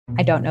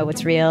I don't know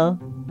what's real.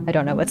 I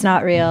don't know what's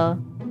not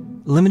real.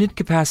 Limited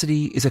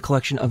Capacity is a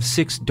collection of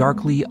 6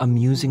 darkly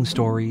amusing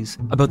stories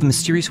about the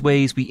mysterious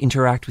ways we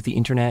interact with the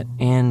internet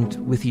and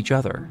with each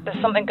other.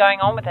 There's something going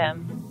on with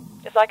him.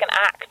 It's like an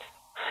act.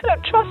 I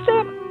don't trust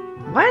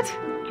him. What?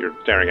 You're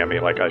staring at me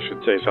like I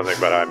should say something,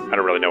 but I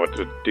don't really know what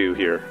to do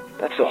here.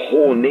 That's the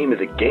whole name of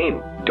the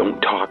game. Don't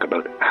talk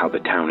about how the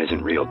town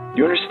isn't real.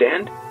 You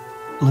understand?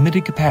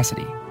 Limited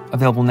Capacity.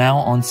 Available now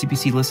on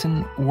CBC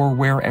Listen or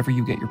wherever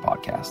you get your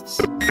podcasts.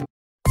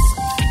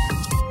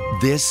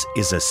 This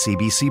is a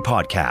CBC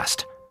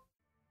podcast.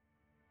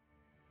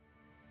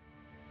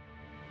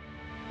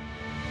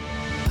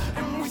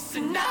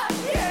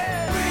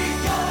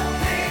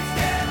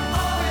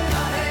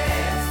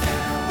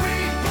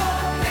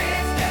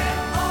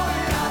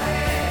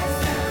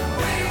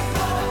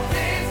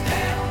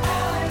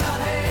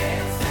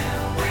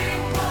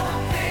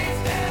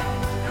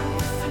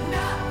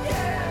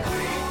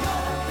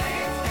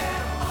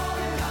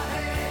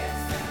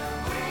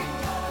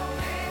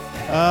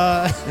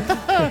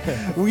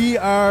 We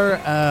are.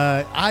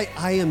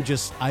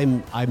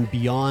 I'm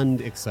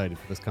beyond excited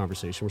for this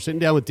conversation. We're sitting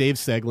down with Dave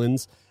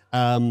Seglins,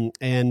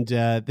 and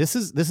this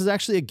is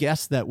actually a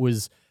guest that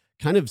was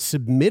kind of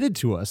submitted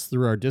to us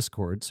through our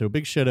Discord. So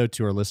big shout out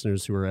to our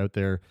listeners who are out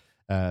there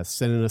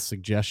sending us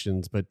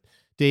suggestions. But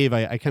Dave,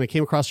 I kind of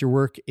came across your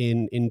work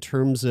in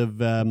terms of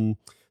the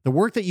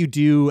work that you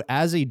do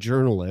as a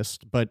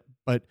journalist, but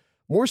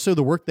more so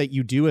the work that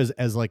you do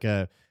as like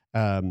a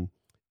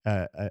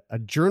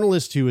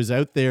journalist who is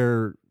out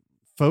there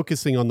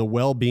focusing on the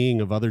well-being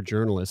of other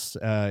journalists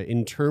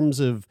in terms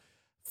of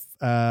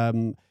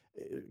kind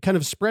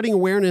of spreading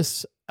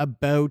awareness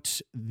about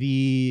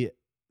the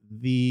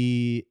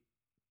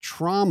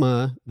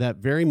trauma that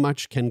very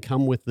much can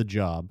come with the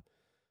job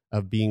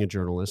of being a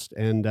journalist.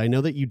 And I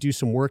know that you do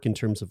some work in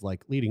terms of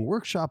like leading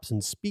workshops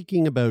and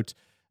speaking about,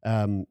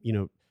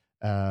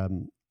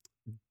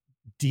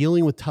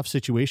 dealing with tough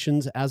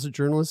situations as a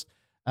journalist.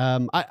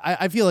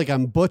 I feel like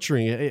I'm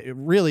butchering it.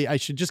 Really, I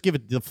should just give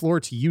it the floor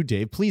to you,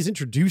 Dave. Please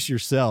introduce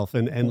yourself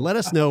and let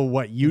us know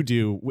what you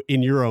do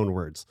in your own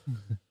words.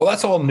 Well,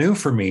 that's all new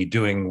for me,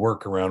 doing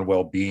work around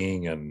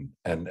well-being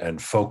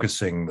and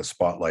focusing the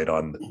spotlight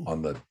on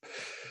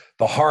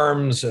the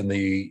harms and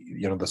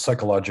the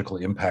psychological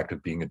impact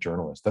of being a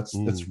journalist. That's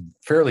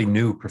fairly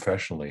new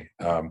professionally.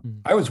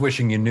 I was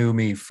wishing you knew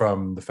me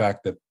from the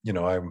fact that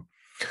I'm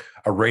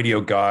a radio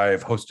guy.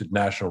 I've hosted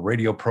national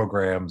radio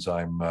programs.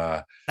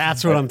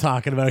 That's what I'm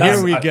talking about.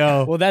 Here we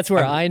go. Well, that's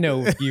where I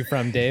know you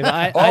from, Dave.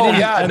 Now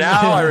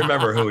I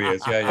remember who he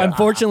is. Yeah.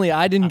 Unfortunately,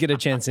 I didn't get a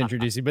chance to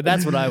introduce you, but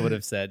that's what I would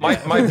have said. My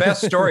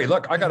best story.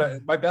 Look,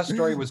 my best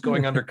story was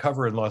going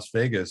undercover in Las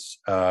Vegas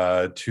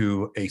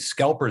to a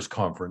scalpers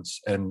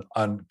conference and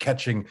on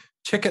catching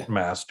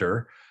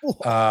Ticketmaster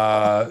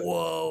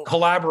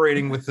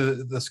collaborating with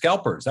the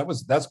scalpers.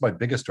 That's my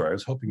biggest story. I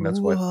was hoping that's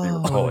what they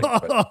were calling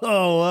it. But,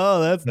 oh, wow,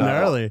 that's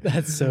gnarly.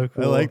 That's so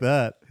cool. I like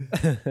that.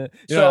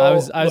 I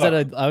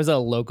was at a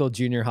local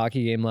junior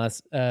hockey game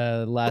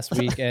last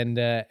week, and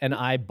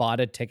I bought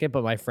a ticket,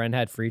 but my friend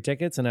had free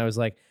tickets, and I was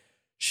like,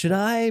 should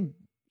I be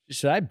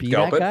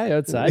Scalp that it? guy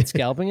outside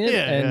scalping it?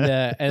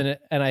 Yeah.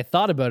 And I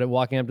thought about it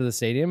walking up to the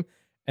stadium,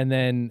 and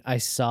then I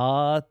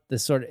saw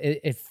this sort of.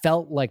 It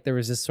felt like there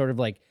was this sort of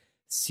like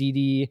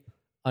seedy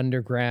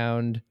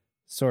underground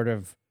sort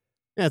of.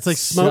 Yeah, it's like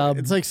smoke.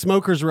 It's like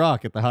Smokers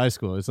Rock at the high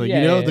school. It's like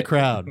the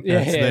crowd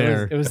that's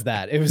there. It was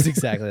that. It was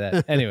exactly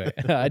that. Anyway,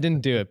 I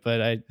didn't do it,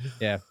 but I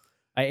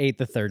ate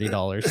the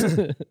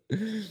 $30.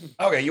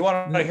 Okay, you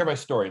want to hear my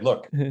story?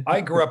 Look,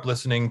 I grew up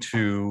listening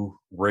to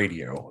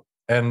radio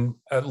and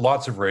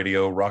lots of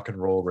radio, rock and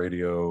roll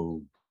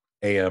radio,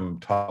 AM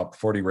top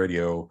 40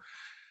 radio.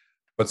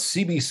 But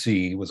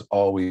CBC was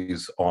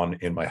always on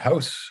in my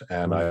house,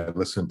 and I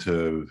listened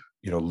to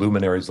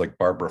luminaries like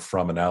Barbara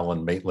Frum and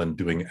Alan Maitland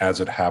doing As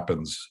It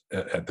Happens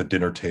at the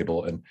dinner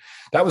table. And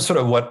that was sort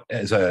of what,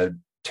 as a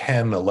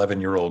 10,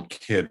 11-year-old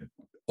kid,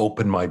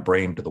 opened my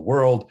brain to the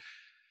world.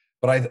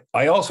 But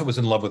I also was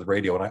in love with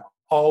radio, and I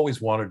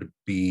always wanted to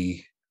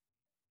be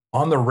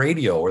on the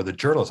radio or the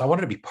journalist. I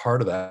wanted to be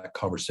part of that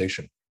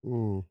conversation.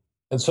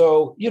 And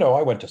so,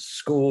 I went to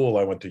school,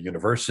 I went to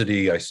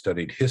university, I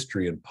studied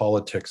history and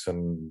politics,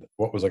 and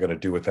what was I going to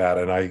do with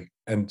that?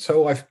 And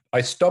so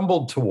I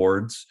stumbled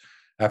towards,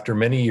 after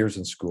many years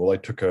in school, I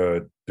took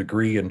a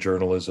degree in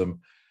journalism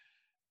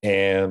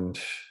and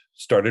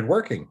started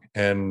working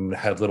and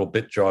had little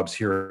bit jobs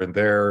here and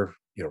there,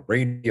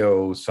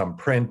 radio, some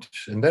print,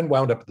 and then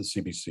wound up at the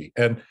CBC.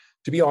 And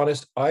to be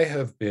honest, I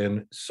have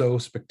been so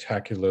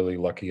spectacularly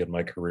lucky in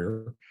my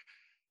career.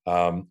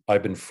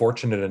 I've been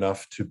fortunate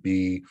enough to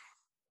be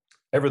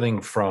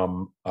everything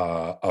from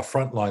a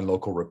frontline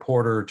local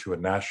reporter to a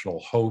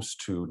national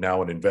host to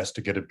now an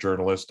investigative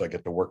journalist. I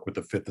get to work with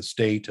the Fifth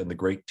Estate and the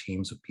great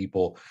teams of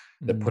people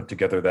that put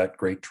together that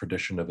great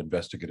tradition of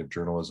investigative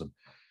journalism.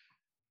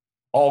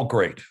 All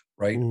great,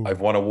 right? I've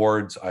won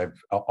awards.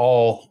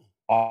 All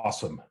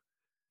awesome.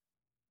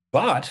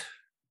 But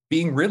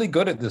being really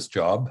good at this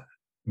job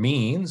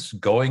means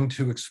going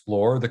to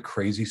explore the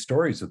crazy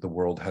stories that the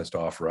world has to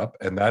offer up.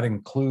 And that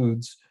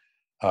includes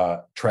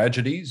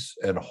tragedies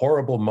and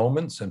horrible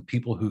moments and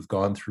people who've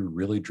gone through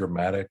really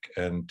dramatic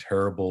and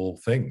terrible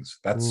things.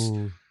 That's,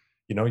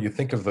 you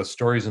think of the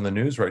stories in the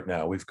news right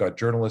now. We've got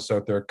journalists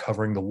out there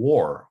covering the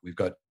war. We've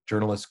got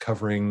journalists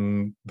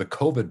covering the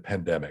COVID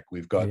pandemic.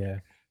 We've got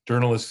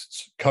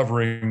journalists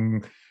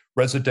covering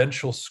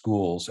residential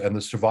schools, and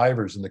the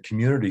survivors and the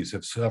communities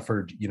have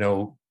suffered,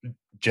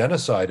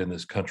 genocide in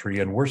this country.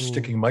 And we're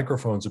sticking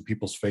microphones at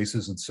people's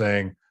faces and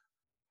saying,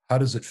 how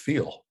does it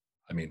feel?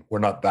 I mean, we're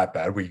not that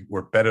bad.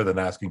 We're better than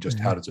asking just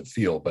how does it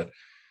feel? But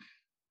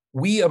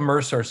we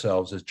immerse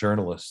ourselves as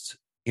journalists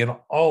in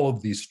all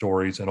of these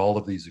stories and all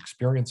of these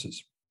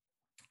experiences.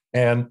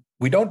 And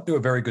we don't do a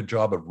very good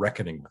job of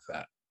reckoning with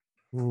that.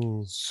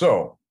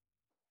 So,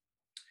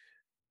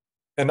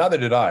 and neither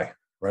did I,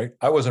 right?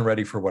 I wasn't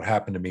ready for what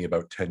happened to me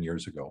about 10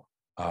 years ago.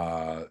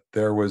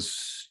 There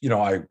was,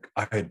 I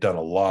had done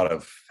a lot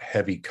of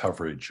heavy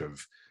coverage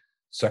of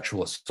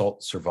sexual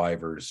assault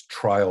survivors,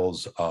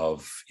 trials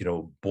of,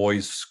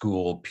 boys'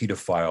 school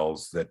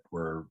pedophiles that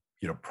were,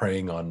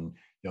 preying on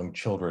young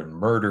children,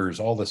 murders,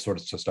 all this sort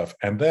of stuff.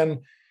 And then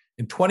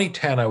in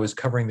 2010, I was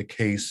covering the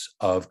case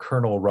of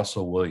Colonel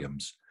Russell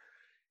Williams.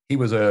 He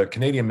was a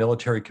Canadian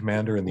military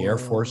commander in the Air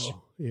Force.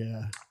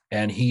 Yeah.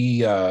 And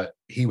he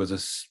was a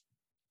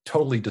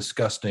totally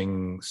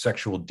disgusting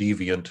sexual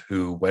deviant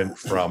who went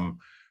from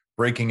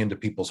breaking into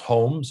people's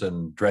homes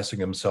and dressing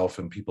himself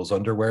in people's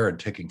underwear and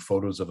taking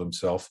photos of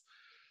himself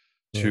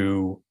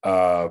to,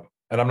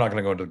 and I'm not going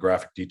to go into the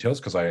graphic details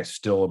because I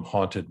still am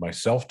haunted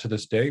myself to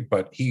this day,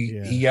 but he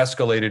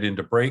escalated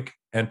into break,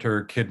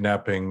 enter,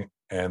 kidnapping,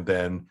 and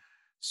then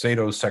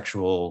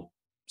sadosexual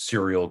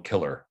serial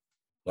killer.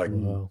 Like,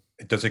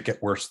 does it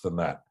get worse than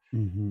that?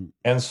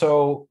 And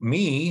so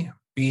me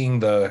being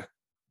the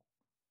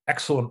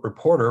excellent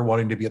reporter,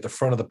 wanting to be at the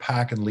front of the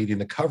pack and leading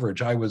the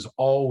coverage, I was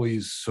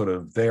always sort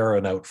of there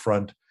and out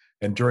front.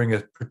 And during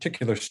a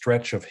particular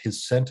stretch of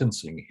his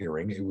sentencing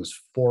hearing, it was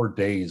 4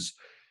 days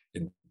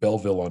in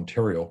Belleville,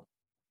 Ontario,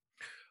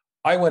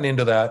 I went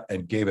into that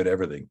and gave it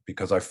everything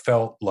because I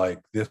felt like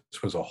this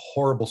was a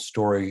horrible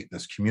story.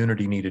 This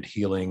community needed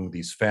healing.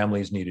 These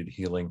families needed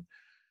healing.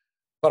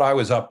 But I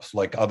was up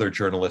like other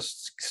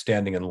journalists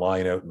standing in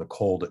line out in the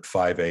cold at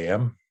 5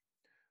 a.m.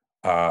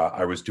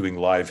 I was doing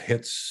live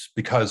hits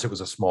because it was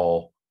a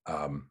small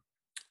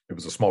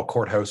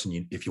courthouse,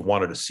 and if you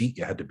wanted a seat,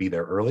 you had to be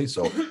there early.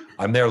 So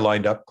I'm there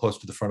lined up close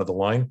to the front of the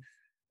line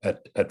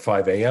at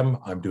 5 a.m.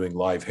 I'm doing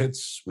live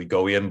hits. We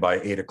go in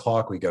by 8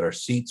 o'clock. We get our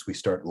seats. We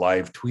start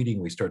live tweeting.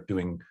 We start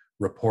doing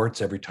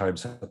reports every time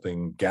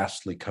something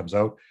ghastly comes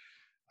out.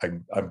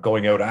 I'm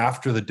going out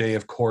after the day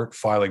of court,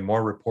 filing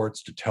more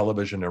reports to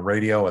television and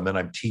radio, and then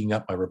I'm teeing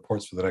up my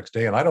reports for the next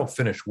day. And I don't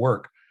finish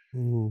work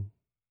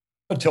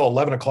until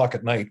 11 o'clock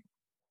at night.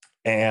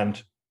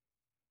 And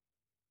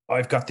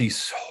I've got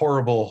these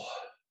horrible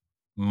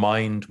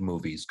mind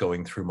movies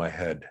going through my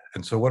head.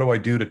 And so what do I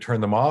do to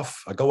turn them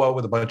off? I go out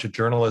with a bunch of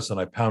journalists and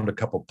I pound a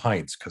couple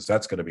pints because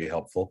that's going to be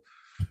helpful.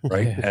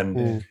 Right.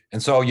 And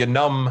so you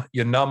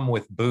numb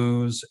with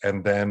booze,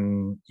 and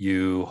then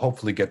you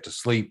hopefully get to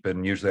sleep.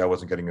 And usually I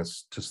wasn't getting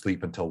to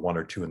sleep until 1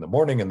 or 2 in the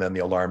morning. And then the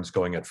alarm's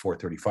going at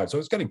 4:35. So I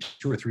was getting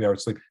 2 or 3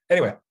 hours sleep.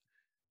 Anyway,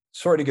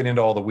 sorry to get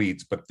into all the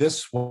weeds, but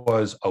this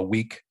was a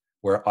week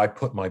where I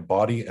put my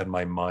body and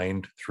my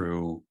mind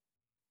through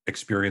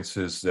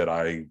experiences that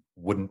I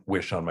wouldn't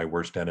wish on my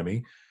worst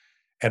enemy.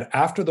 And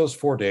after those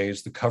 4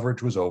 days, the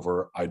coverage was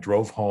over. I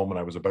drove home and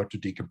I was about to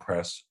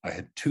decompress. I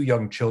had 2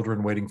 young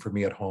children waiting for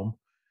me at home,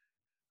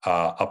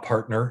 a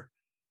partner,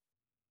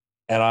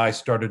 and I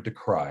started to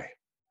cry.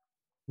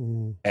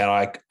 And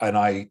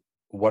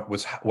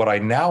what I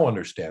now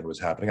understand was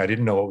happening. I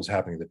didn't know what was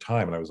happening at the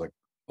time. And I was like,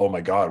 oh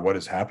my God, what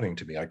is happening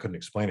to me? I couldn't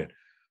explain it.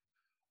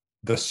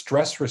 The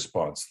stress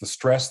response, the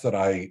stress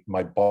that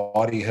my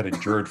body had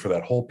endured for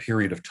that whole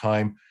period of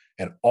time,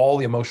 and all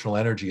the emotional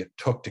energy it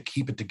took to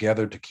keep it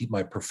together, to keep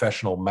my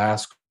professional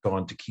mask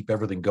on, to keep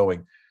everything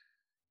going,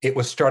 it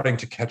was starting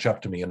to catch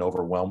up to me and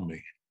overwhelm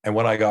me. And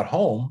when I got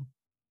home,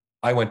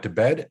 I went to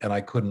bed and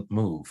I couldn't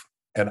move.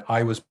 And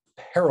I was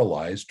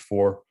paralyzed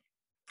for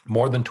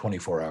more than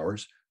 24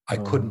 hours. I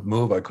couldn't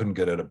move. I couldn't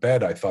get out of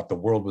bed. I thought the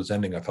world was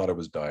ending. I thought I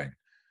was dying.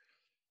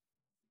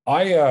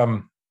 I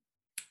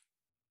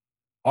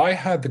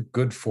had the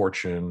good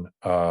fortune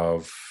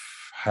of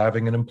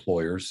having an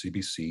employer,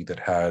 CBC, that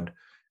had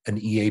an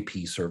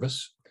EAP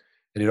service.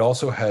 And it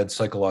also had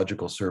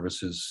psychological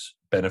services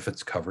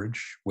benefits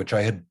coverage, which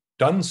I had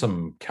done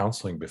some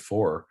counseling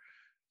before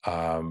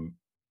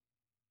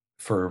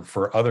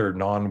for other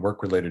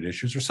non-work related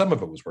issues, or some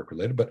of it was work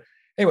related. But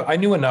anyway, I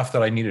knew enough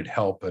that I needed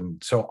help.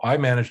 And so I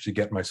managed to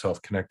get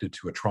myself connected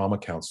to a trauma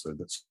counselor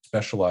that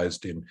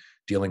specialized in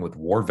dealing with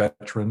war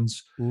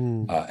veterans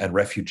and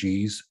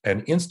refugees.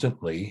 And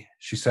instantly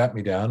she sat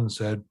me down and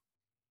said,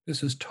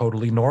 "This is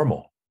totally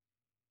normal."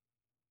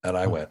 And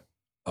I went,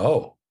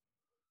 "Oh,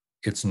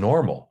 it's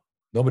normal.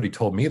 Nobody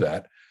told me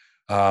that."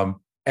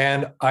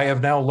 And I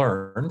have now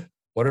learned,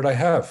 what did I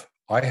have?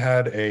 I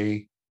had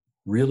a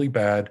really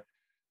bad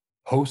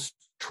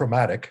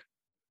post-traumatic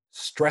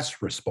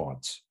stress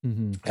response.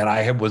 Mm-hmm. And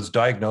I was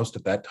diagnosed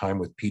at that time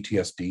with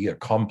PTSD, a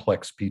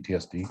complex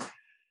PTSD.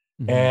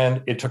 Mm-hmm.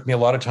 And it took me a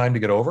lot of time to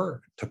get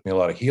over. It took me a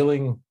lot of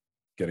healing,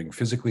 getting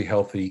physically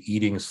healthy,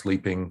 eating,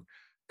 sleeping,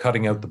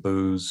 cutting out the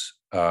booze,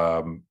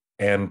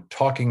 and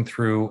talking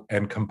through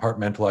and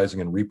compartmentalizing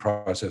and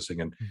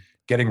reprocessing and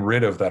getting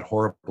rid of that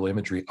horrible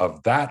imagery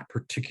of that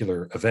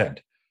particular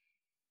event.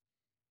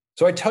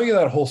 So I tell you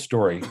that whole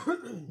story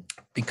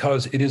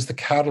because it is the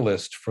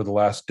catalyst for the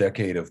last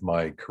decade of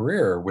my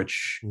career,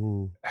 which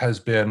has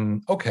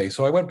been, okay,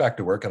 so I went back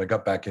to work and I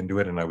got back into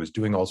it and I was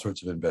doing all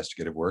sorts of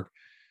investigative work.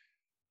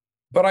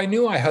 But I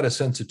knew I had a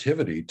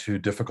sensitivity to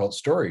difficult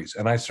stories.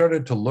 And I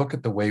started to look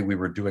at the way we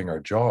were doing our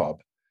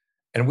job,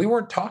 and we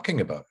weren't talking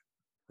about it,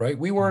 right?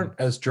 We weren't,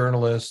 as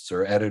journalists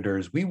or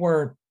editors, we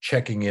weren't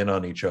checking in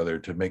on each other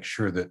to make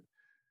sure that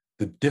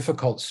the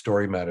difficult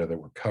story matter that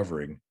we're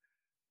covering,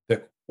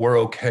 that we're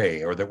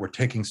okay, or that we're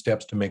taking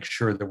steps to make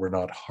sure that we're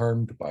not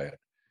harmed by it.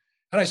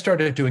 And I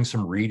started doing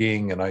some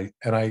reading, and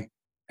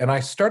I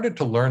started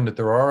to learn that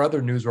there are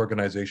other news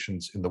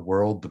organizations in the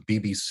world, the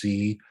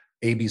BBC,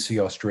 ABC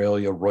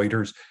Australia,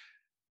 Reuters.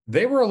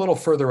 They were a little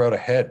further out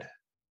ahead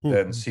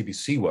than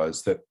CBC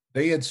was, that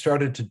they had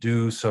started to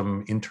do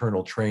some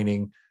internal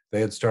training.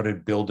 They had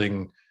started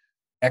building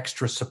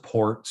extra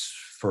supports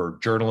for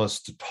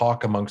journalists to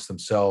talk amongst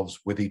themselves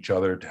with each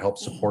other to help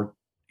support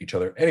each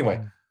other.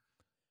 Anyway,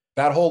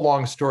 that whole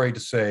long story to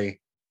say,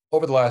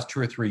 over the last 2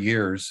 or 3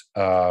 years,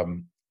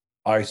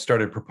 I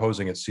started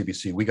proposing at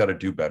CBC, we got to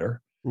do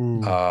better.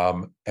 And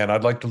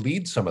I'd like to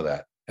lead some of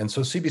that. And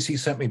so CBC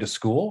sent me to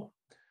school.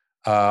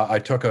 I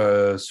took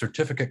a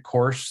certificate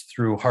course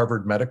through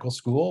Harvard Medical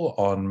School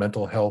on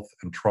mental health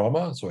and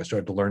trauma. So I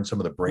started to learn some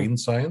of the brain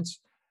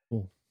science.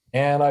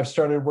 And I've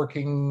started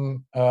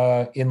working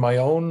in my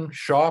own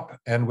shop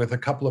and with a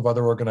couple of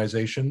other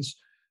organizations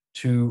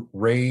to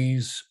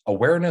raise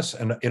awareness.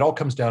 And it all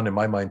comes down, in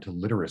my mind, to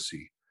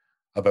literacy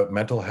about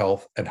mental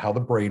health and how the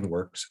brain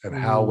works, and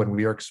how when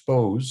we are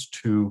exposed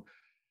to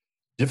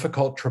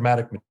difficult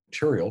traumatic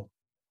material,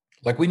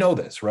 like we know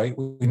this, right?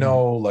 We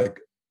know, like,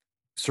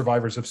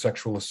 survivors of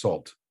sexual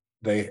assault,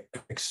 they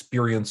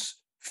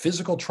experience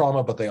physical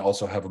trauma, but they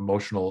also have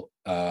emotional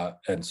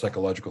and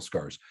psychological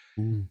scars.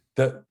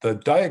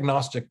 The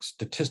diagnostic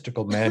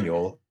statistical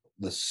manual,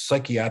 the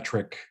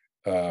psychiatric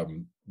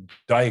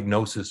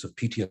diagnosis of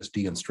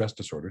PTSD and stress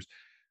disorders,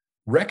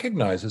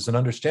 recognizes and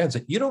understands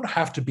that you don't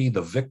have to be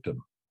the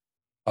victim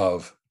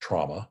of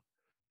trauma.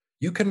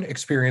 You can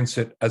experience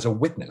it as a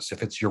witness.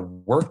 If it's your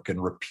work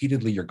and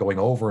repeatedly you're going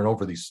over and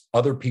over these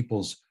other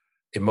people's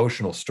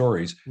emotional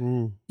stories,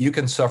 you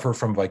can suffer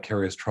from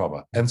vicarious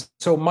trauma. And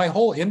so my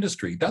whole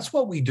industry, that's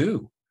what we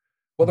do.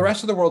 Well, the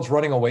rest of the world's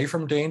running away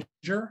from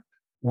danger.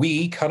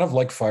 We, kind of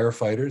like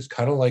firefighters,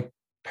 kind of like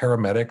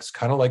paramedics,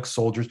 kind of like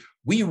soldiers,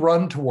 we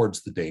run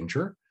towards the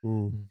danger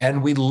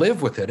and we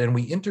live with it. And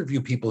we interview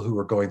people who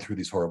are going through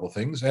these horrible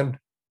things. And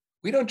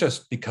we don't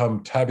just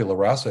become tabula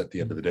rasa at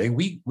the end of the day.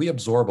 We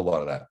absorb a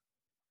lot of that.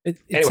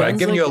 Anyway, I'm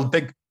giving you a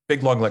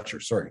big long lecture.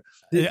 Sorry.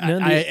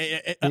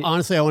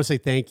 Honestly, I want to say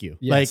thank you.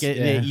 Yes,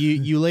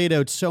 you laid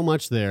out so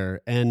much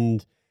there,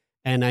 and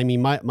I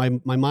mean, my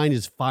mind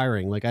is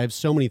firing. Like, I have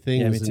so many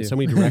things and so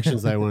many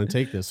directions that I want to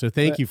take this. So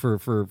thank you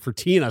for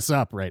teeing us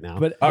up right now.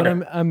 But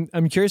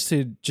I'm curious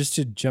to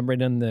jump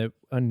right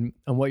on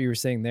what you were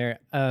saying there.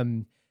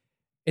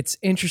 It's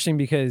interesting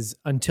because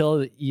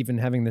until even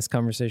having this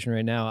conversation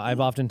right now, I've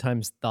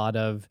oftentimes thought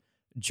of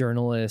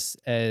journalists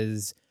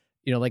as,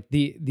 you know, like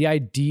the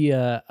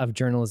idea of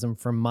journalism,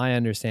 from my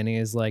understanding,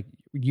 is like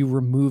you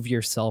remove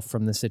yourself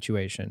from the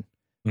situation.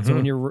 So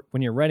when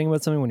you're writing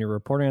about something, when you're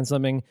reporting on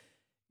something,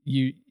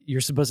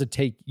 you're supposed to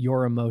take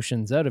your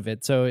emotions out of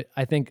it. So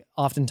I think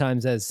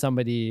oftentimes, as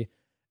somebody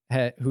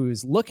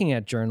who's looking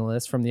at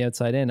journalists from the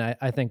outside in,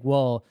 I think,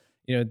 well,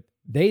 you know,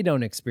 they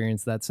don't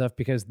experience that stuff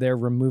because they're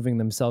removing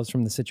themselves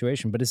from the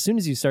situation. But as soon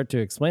as you start to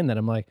explain that,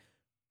 I'm like,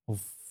 well,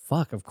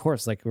 fuck, of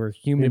course, like, we're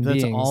human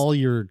beings.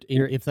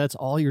 If that's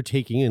all you're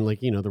taking in,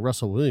 like, you know, the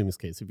Russell Williams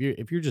case,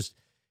 if you're just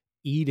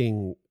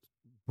eating,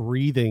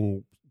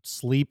 breathing,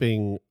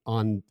 sleeping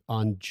on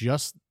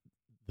just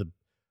the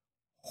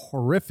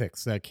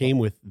horrifics that came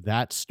with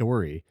that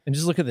story, and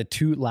just look at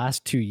the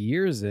last 2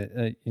 years,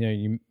 you know,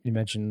 you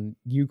mentioned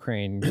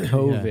Ukraine,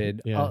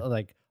 COVID,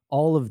 like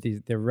all of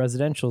the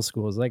residential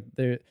schools, like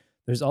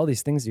there's all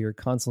these things that you're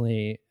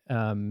constantly,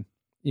 you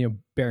know,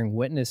 bearing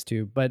witness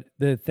to. But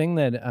the thing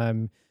that,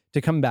 to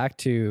come back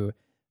to,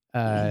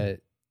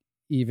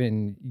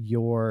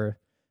 even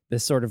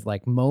this sort of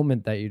like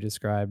moment that you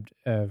described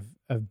of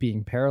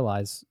being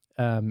paralyzed,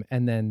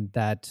 and then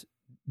that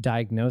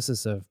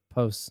diagnosis of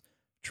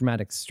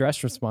post-traumatic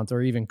stress response,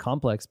 or even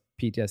complex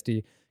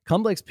PTSD.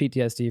 Complex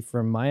PTSD,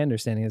 from my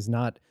understanding, is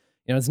not,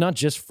 you know, it's not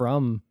just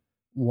from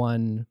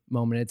one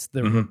moment. It's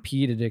the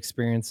repeated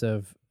experience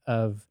of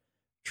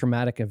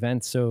traumatic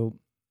events. So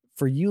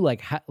for you,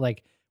 like,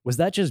 was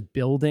that just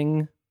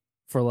building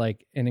for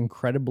like an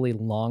incredibly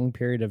long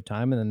period of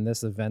time, and then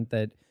this event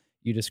that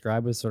you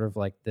described was sort of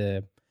like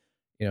the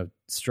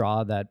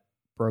straw that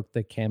broke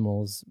the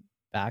camel's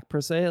back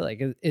per se.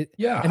 Like it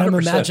Yeah, and I'm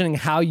 100%. imagining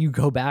how you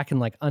go back and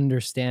like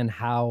understand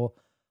how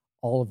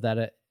all of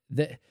that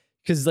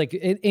because like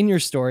in your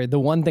story, the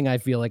one thing I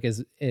feel like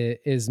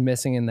is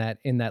missing in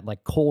that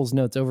like Cole's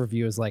notes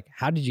overview is like,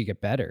 how did you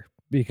get better?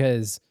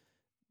 Because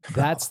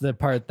that's the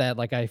part that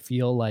like I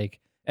feel like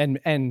and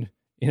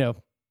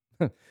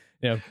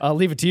I'll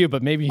leave it to you,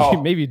 but maybe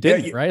you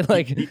didn't, right?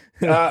 Like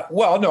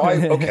well, no,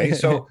 okay,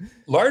 so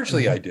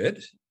largely I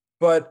did,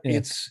 but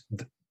it's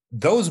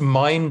those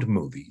mind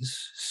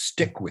movies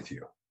stick with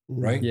you,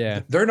 right?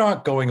 Yeah. They're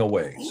not going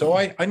away. So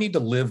I need to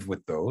live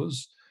with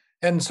those.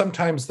 And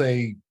sometimes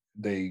they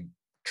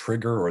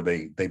trigger or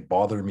they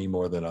bother me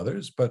more than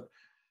others, but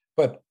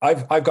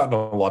I've gotten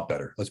a lot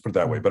better. Let's put it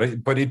that way.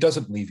 But it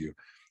doesn't leave you.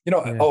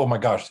 Oh my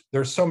gosh,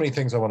 there's so many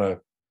things I want to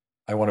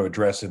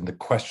address in the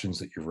questions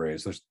that you've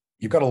raised.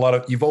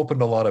 You've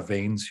opened a lot of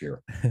veins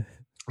here.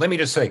 Let me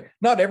just say,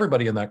 not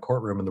everybody in that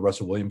courtroom in the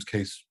Russell Williams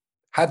case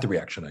had the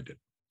reaction I did.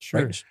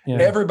 Sure. Right? Yeah.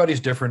 Everybody's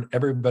different.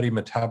 Everybody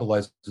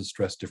metabolizes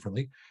stress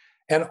differently.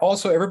 And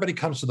also everybody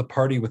comes to the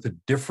party with a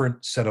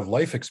different set of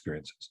life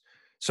experiences.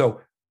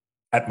 So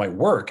at my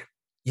work,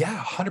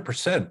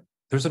 100%,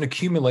 there's an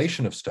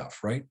accumulation of stuff,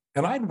 right?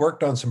 And I'd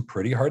worked on some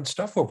pretty hard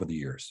stuff over the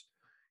years,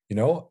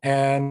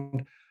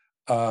 and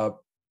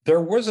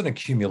there was an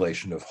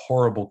accumulation of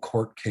horrible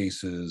court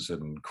cases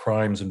and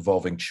crimes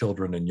involving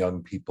children and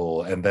young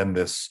people. And then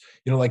this,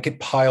 like it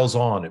piles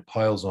on.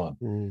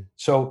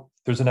 So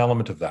there's an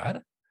element of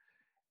that.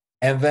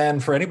 And then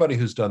for anybody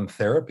who's done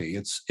therapy,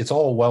 it's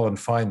all well and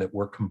fine that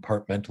we're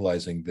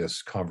compartmentalizing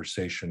this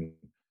conversation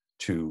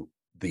to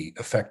the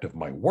effect of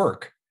my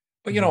work.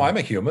 But, I'm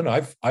a human.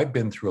 I've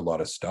been through a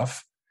lot of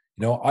stuff.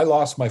 I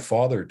lost my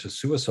father to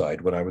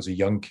suicide when I was a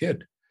young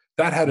kid.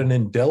 That had an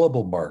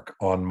indelible mark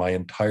on my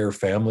entire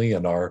family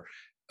and our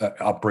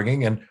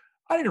upbringing. And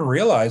I didn't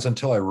realize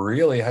until I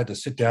really had to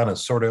sit down and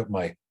sort out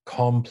my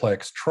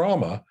complex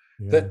trauma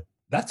that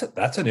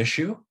that's an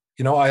issue.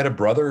 I had a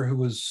brother who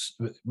was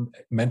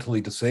mentally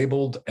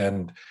disabled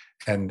and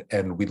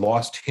we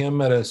lost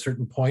him at a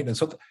certain point. And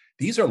so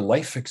these are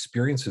life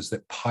experiences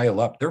that pile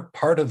up. They're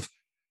part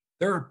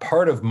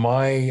of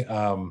my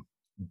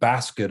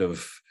basket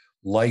of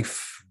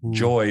life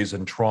joys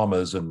and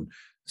traumas and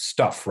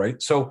stuff,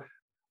 right? So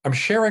I'm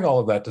sharing all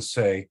of that to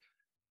say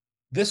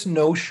this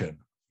notion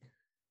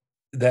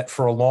that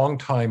for a long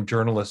time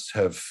journalists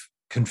have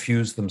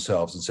confused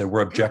themselves and said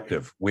we're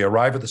objective. We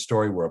arrive at the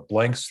story, we're a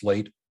blank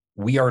slate.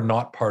 We are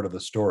not part of the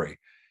story.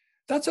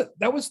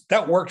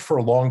 That worked for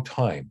a long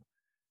time,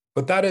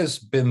 but that has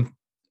been,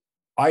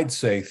 I'd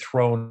say,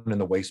 thrown in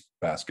the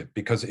wastebasket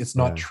because it's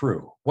not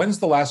true. When's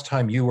the last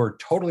time you were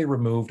totally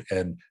removed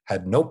and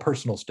had no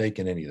personal stake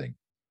in anything?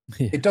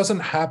 It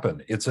doesn't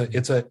happen. It's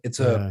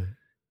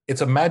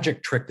a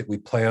magic trick that we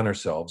play on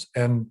ourselves.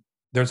 And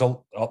there's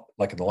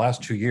like in the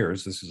last 2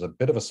 years, this is a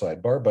bit of a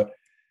sidebar, but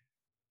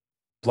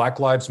Black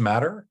Lives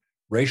Matter,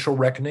 racial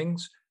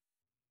reckonings,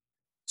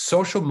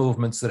 social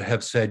movements that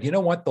have said, you know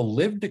what, the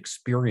lived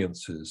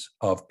experiences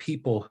of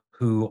people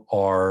who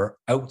are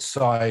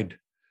outside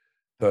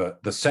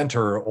the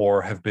center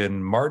or have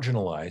been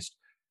marginalized,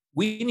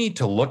 we need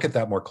to look at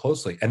that more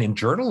closely. And in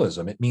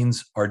journalism, it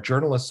means our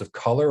journalists of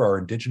color, our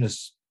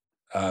Indigenous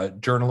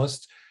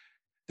journalists,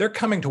 they're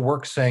coming to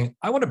work saying,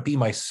 I want to be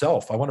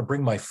myself. I want to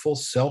bring my full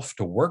self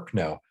to work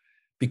now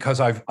because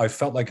I've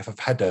felt like I've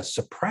had to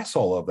suppress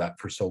all of that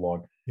for so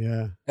long.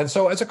 Yeah. And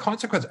so as a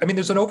consequence,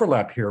 there's an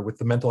overlap here with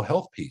the mental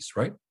health piece,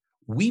 right?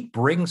 We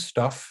bring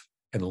stuff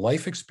and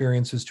life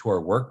experiences to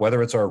our work,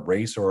 whether it's our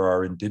race or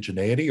our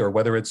indigeneity, or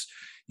whether it's,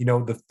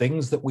 the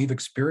things that we've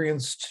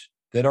experienced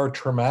that are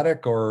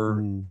traumatic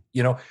or,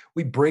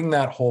 we bring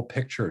that whole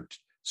picture.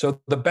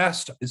 So the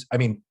best is,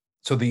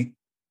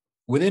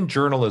 within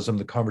journalism,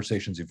 the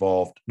conversation's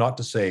evolved, not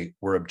to say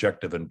we're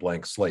objective and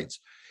blank slates.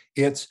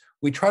 It's,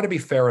 we try to be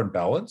fair and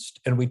balanced,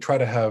 and we try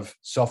to have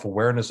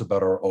self-awareness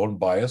about our own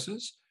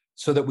biases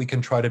so that we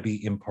can try to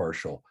be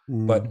impartial.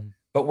 But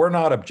we're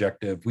not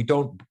objective. We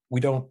don't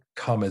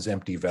come as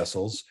empty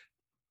vessels.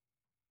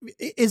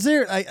 Is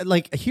there,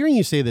 like hearing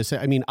you say this,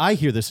 I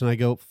hear this and I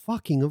go,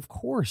 fucking of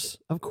course.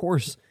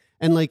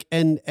 And like,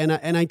 and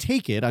I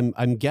take it,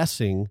 I'm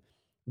guessing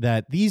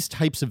that these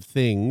types of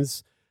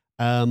things,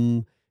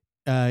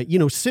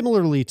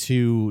 similarly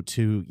to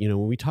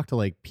when we talk to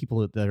like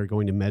people that are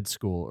going to med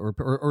school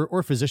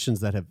or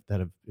physicians that have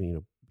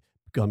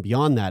gone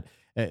beyond that,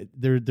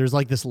 there's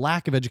like this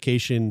lack of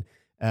education,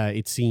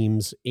 it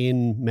seems,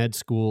 in med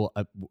school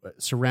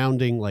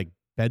surrounding like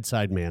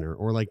bedside manner,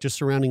 or like just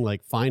surrounding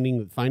like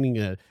finding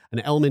an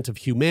element of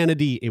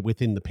humanity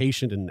within the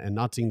patient and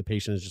not seeing the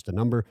patient as just a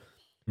number.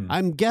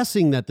 I'm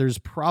guessing that there's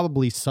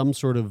probably some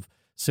sort of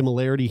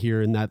similarity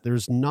here in that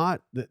there's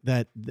not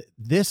that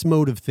this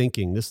mode of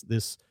thinking,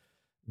 this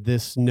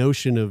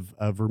notion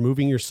of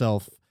removing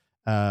yourself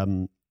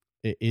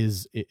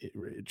is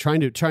trying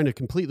to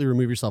completely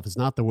remove yourself is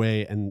not the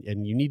way,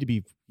 and you need to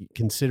be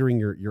considering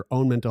your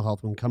own mental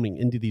health when coming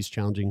into these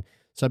challenging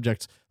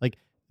subjects. Like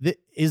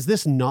is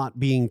this not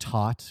being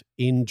taught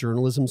in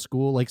journalism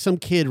school? Like some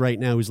kid right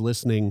now who's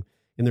listening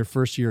in their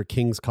first year at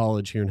King's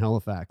College here in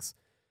Halifax,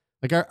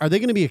 like are they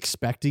going to be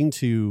expecting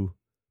to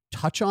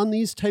touch on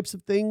these types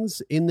of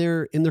things in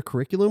their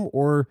curriculum,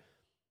 or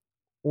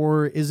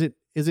is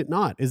it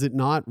not? Is it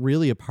not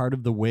really a part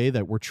of the way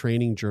that we're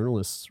training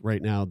journalists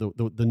right now?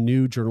 The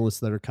new journalists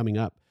that are coming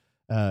up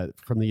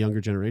from the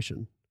younger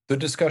generation. The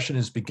discussion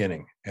is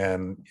beginning,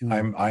 and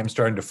I'm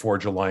starting to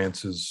forge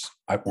alliances.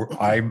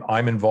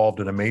 I'm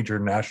involved in a major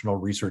national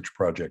research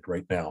project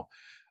right now,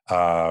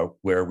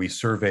 where we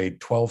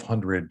surveyed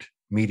 1,200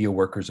 media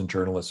workers and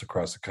journalists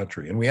across the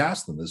country, and we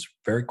asked them this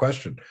very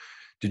question: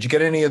 did you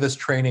get any of this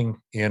training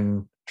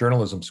in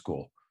journalism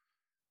school?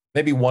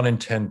 Maybe 1 in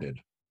 10 did.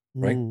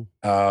 Right.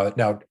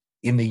 Now,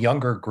 in the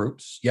younger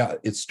groups, yeah,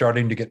 it's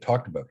starting to get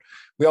talked about.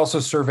 We also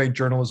surveyed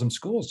journalism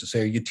schools to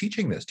say, are you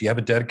teaching this? Do you have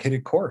a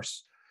dedicated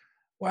course?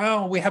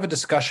 Well, we have a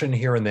discussion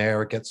here and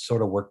there. It gets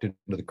sort of worked into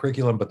the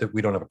curriculum, but that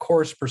we don't have a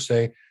course per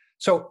se.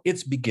 So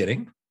it's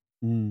beginning.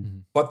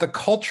 But the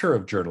culture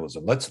of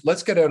journalism,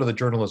 let's get out of the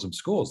journalism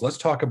schools. Let's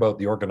talk about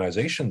the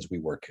organizations we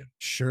work in.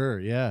 Sure.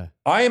 Yeah.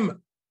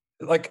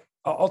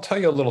 I'll tell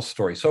you a little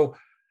story. So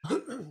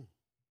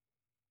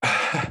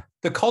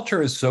the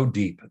culture is so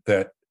deep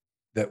that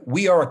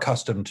we are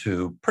accustomed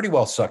to pretty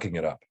well sucking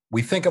it up.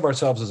 We think of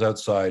ourselves as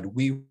outside.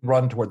 We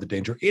run toward the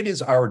danger. It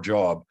is our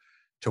job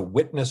to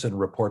witness and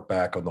report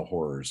back on the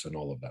horrors and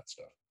all of that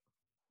stuff.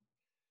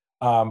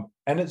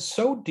 And it's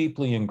so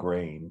deeply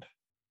ingrained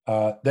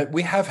that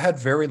we have had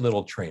very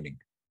little training,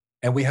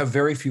 and we have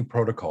very few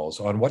protocols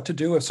on what to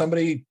do if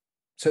somebody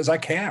says, I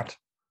can't,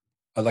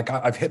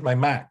 I've hit my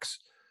max.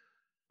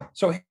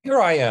 So here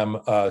I am,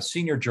 a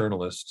senior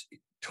journalist,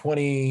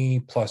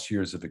 20 plus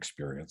years of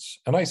experience.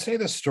 And I say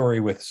this story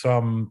with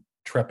some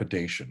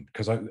trepidation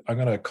because I'm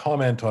going to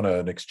comment on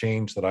an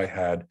exchange that I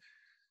had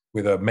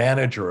with a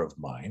manager of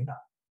mine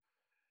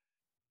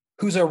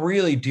who's a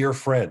really dear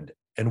friend.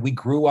 And we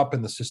grew up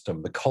in the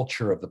system, the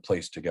culture of the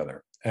place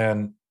together.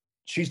 And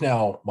she's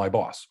now my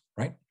boss,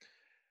 right?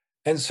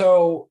 And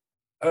so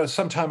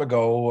some time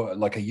ago,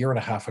 like a year and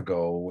a half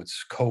ago,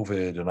 it's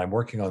COVID, and I'm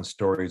working on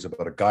stories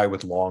about a guy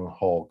with long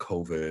haul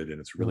COVID, and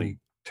it's really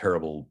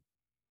terrible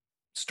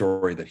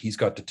story that he's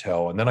got to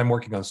tell. And then I'm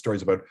working on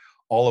stories about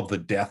all of the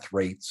death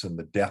rates and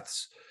the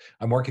deaths.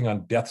 I'm working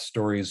on death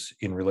stories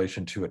in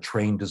relation to a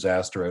train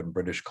disaster out in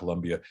British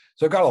Columbia.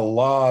 So I've got a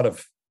lot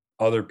of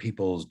other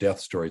people's death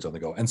stories on the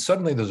go. And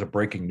suddenly there's a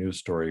breaking news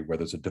story where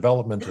there's a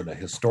development in a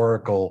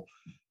historical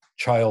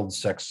child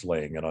sex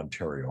slaying in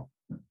Ontario,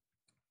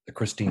 the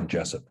Christine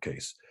Jessup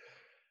case.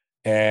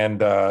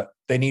 And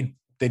they need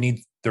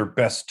their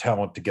best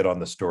talent to get on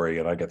the story,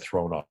 and I get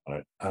thrown on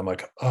it. I'm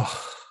like,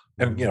 oh.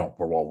 And,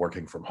 we're all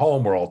working from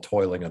home. We're all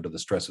toiling under the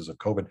stresses of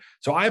COVID.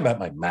 So I'm at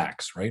my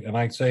max, right? And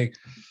I say,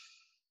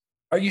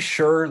 are you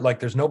sure?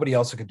 Like, there's nobody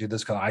else that could do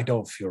this? Because I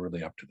don't feel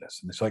really up to this.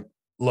 And it's like,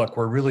 look,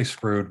 we're really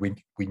screwed.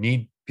 We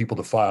need people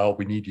to file.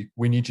 We need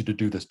you to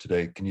do this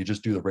today. Can you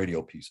just do the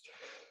radio piece?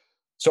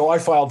 So I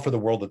filed for the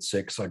World at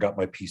 6. I got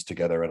my piece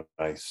together and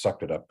I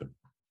sucked it up. And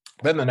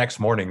then the next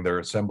morning, they're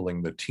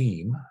assembling the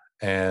team,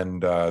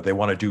 and they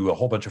want to do a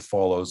whole bunch of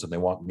follows, and they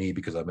want me,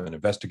 because I'm an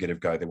investigative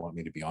guy, they want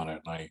me to be on it.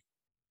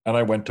 And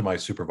I went to my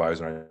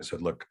supervisor and I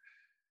said, look,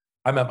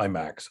 I'm at my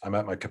max. I'm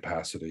at my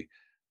capacity.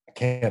 I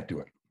can't do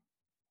it.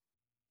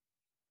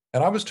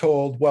 And I was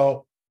told,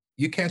 well,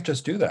 you can't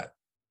just do that.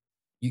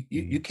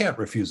 You can't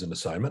refuse an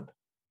assignment.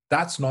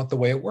 That's not the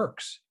way it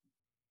works.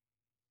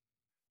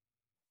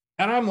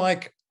 And I'm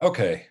like,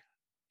 okay,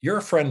 you're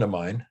a friend of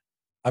mine.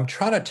 I'm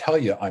trying to tell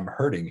you I'm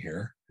hurting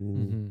here.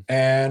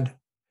 And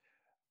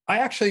I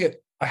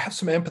have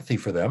some empathy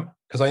for them,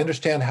 because I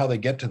understand how they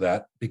get to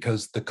that,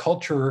 because the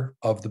culture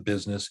of the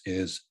business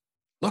is,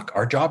 look,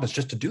 our job is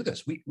just to do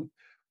this. We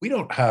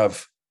don't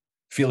have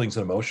feelings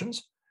and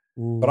emotions.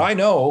 But I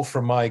know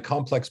from my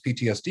complex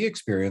PTSD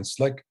experience,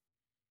 like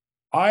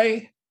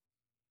I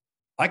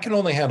can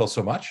only handle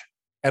so much,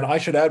 and I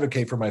should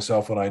advocate for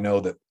myself when I know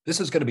that this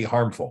is going to be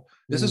harmful.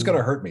 This is going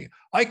to hurt me.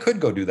 I could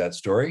go do that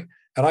story,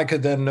 and I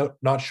could then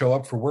not show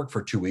up for work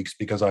for 2 weeks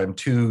because I'm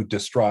too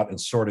distraught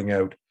and sorting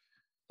out.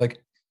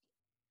 Like,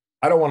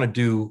 I don't want to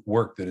do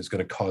work that is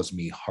going to cause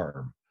me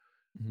harm.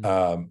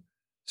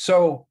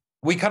 So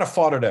we kind of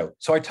fought it out.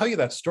 So I tell you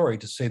that story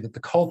to say that the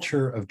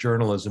culture of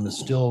journalism is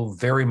still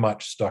very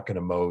much stuck in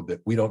a mode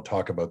that we don't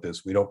talk about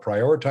this. We don't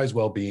prioritize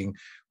well-being.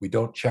 We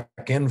don't check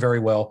in very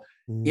well.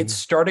 It's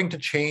starting to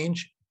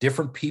change.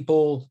 Different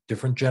people,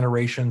 different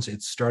generations,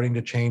 it's starting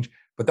to change.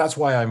 But that's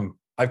why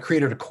I've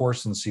created a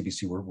course in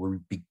CBC where we're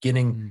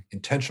beginning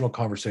intentional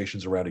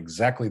conversations around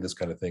exactly this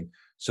kind of thing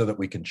so that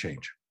we can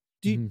change.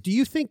 Do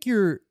you think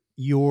do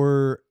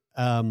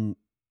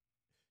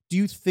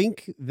you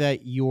think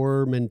that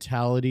your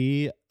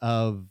mentality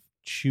of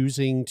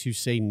choosing to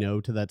say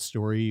no to that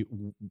story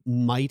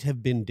might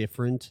have been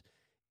different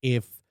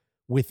if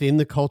within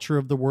the culture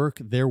of the work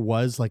there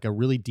was like a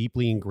really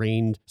deeply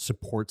ingrained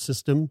support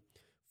system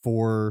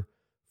for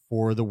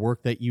the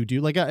work that you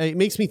do? Like, it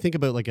makes me think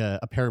about like a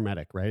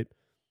paramedic, right?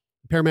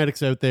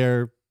 Paramedics out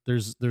there,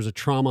 there's a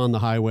trauma on the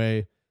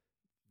highway,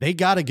 they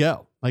got to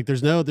go. Like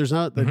there's no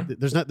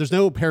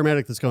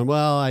paramedic that's going,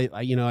 well, I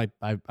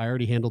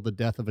already handled the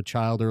death of a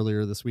child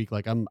earlier this week.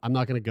 Like I'm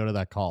not going to go to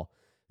that call.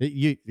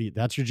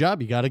 That's your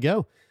job. You got to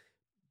go.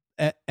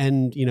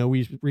 And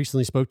we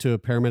recently spoke to a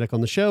paramedic on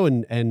the show,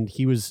 and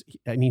he was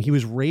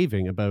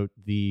raving about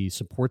the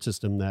support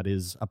system that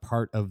is a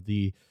part of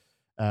the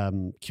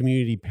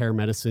community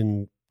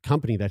paramedicine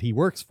company that he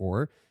works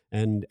for.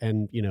 And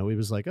it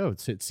was like,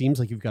 it seems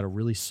like you've got a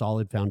really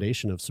solid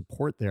foundation of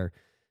support there.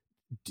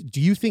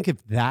 Do you think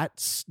if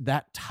that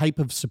type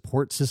of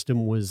support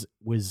system was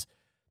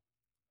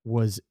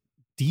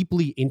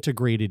deeply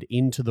integrated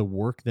into the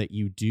work that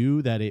you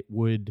do, that it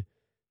would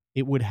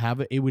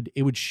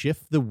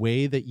shift the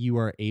way that you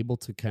are able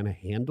to kind of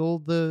handle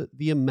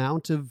the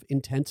amount of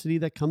intensity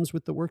that comes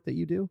with the work that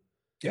you do?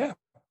 Yeah,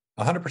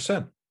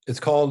 100%.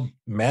 It's called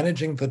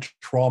managing the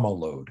trauma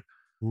load.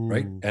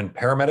 Right. And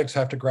paramedics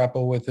have to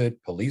grapple with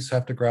it. Police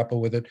have to grapple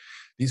with it.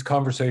 These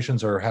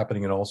conversations are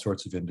happening in all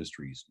sorts of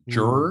industries.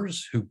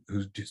 Jurors who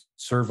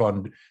serve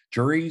on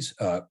juries,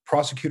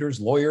 prosecutors,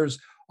 lawyers,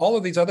 all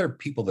of these other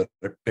people that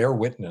bear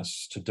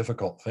witness to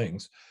difficult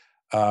things.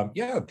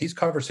 These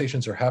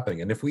conversations are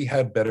happening. And if we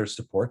had better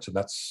supports, and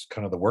that's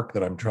kind of the work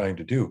that I'm trying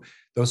to do,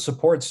 those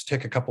supports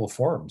take a couple of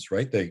forms,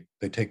 right? They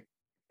take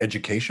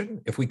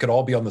education. If we could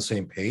all be on the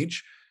same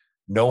page,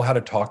 know how to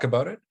talk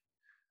about it,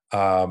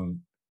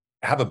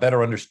 have a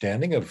better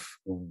understanding of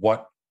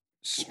what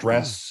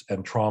stress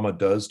and trauma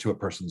does to a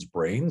person's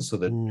brain, so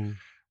that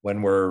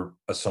when we're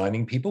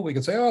assigning people, we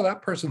can say, oh,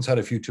 that person's had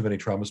a few too many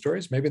trauma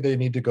stories. Maybe they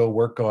need to go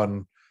work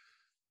on,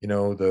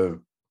 the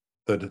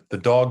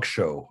dog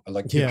show.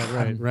 Right.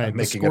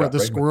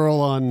 The squirrel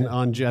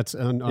on jets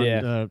on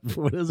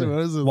what is it?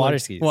 Water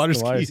skis. Water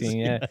skiing.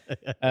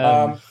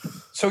 Yeah.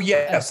 So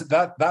yes,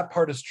 that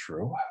part is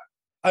true.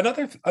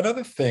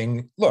 Another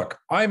thing, look,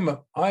 I've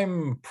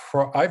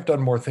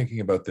done more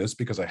thinking about this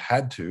because I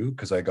had to,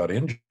 because I got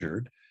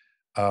injured.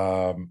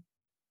 There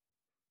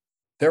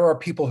are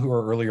people who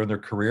are earlier in their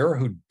career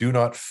who do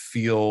not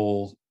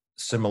feel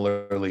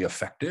similarly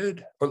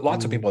affected, or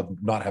lots of people have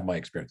not had my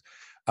experience.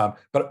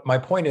 But my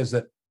point is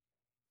that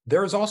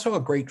there is also a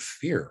great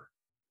fear.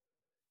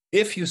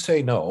 If you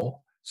say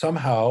no,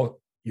 somehow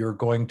you're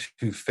going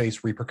to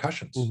face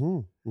repercussions.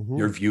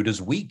 You're viewed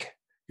as weak.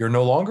 You're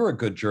no longer a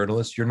good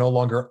journalist. You're no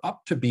longer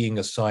up to being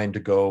assigned to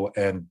go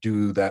and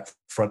do that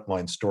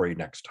frontline story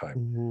next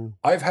time.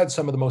 I've had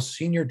some of the most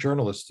senior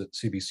journalists at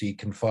CBC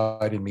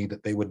confide in me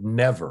that they would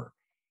never,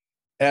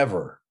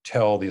 ever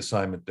tell the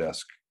assignment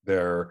desk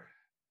their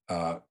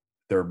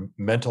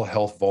mental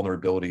health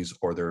vulnerabilities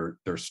or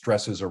their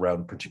stresses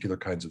around particular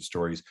kinds of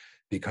stories,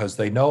 because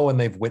they know and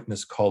they've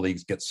witnessed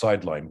colleagues get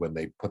sidelined when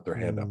they put their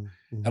hand up.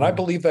 And I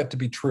believe that to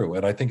be true.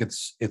 And I think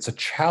it's a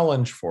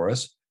challenge for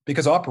us,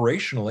 because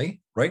operationally,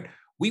 right,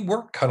 we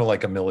work kind of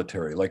like a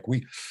military. Like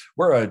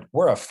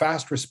we're a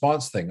fast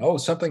response thing. Oh,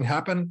 something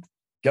happened,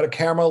 get a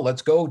camera,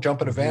 let's go,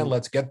 jump in a van,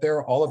 let's get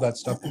there, all of that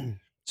stuff.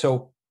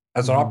 So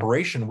as an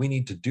operation, we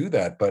need to do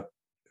that, but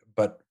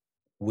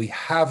we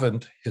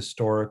haven't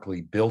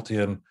historically built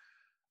in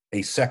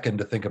a second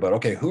to think about,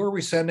 okay, who are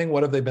we sending?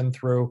 What have they been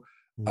through?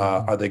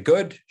 Are they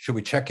good? Should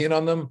we check in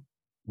on them?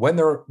 When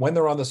they're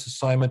on this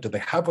assignment, do they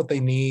have what they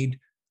need?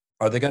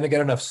 Are they going to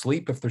get enough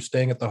sleep if they're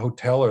staying at the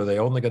hotel? Or are they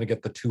only going to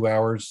get the 2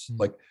 hours?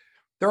 Like,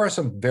 there are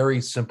some very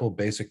simple,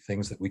 basic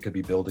things that we could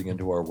be building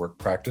into our work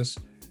practice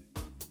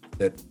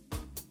that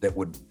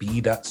would be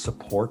that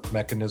support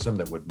mechanism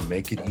that would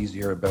make it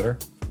easier and better.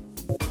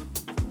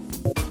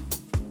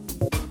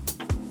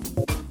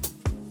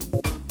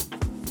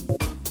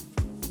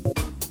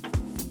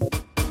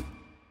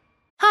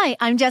 Hi,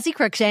 I'm Jessie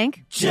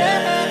Cruikshank. Jessie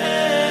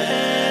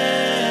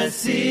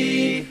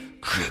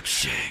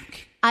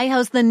Cruikshank. I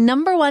host the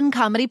 #1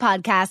 comedy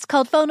podcast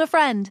called Phone a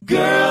Friend.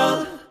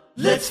 Girl,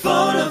 let's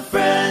phone a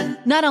friend.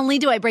 Not only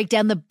do I break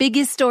down the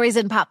biggest stories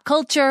in pop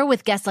culture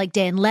with guests like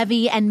Dan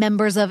Levy and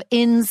members of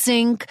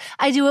NSYNC,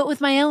 I do it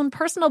with my own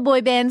personal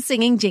boy band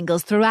singing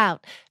jingles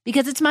throughout.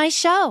 Because it's my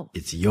show.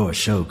 It's your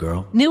show,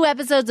 girl. New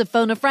episodes of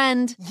Phone a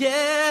Friend.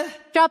 Yeah.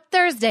 Drop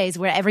Thursdays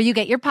wherever you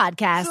get your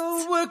podcasts.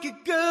 So work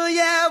it, girl,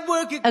 yeah,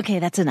 work it. Okay,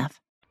 that's enough.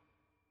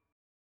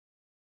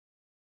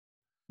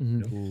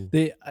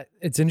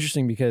 It's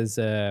interesting because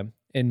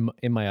in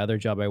my other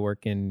job, I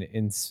work in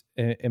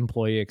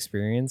employee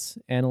experience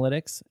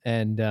analytics,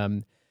 and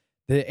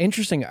the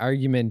interesting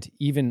argument,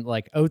 even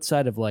like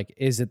outside of like,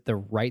 is it the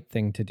right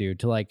thing to do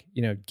to like,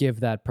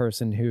 give that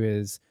person who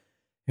is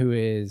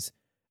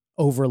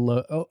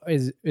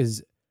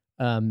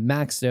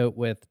maxed out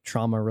with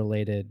trauma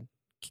related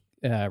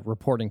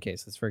reporting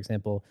cases, for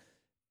example,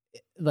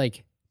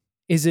 like,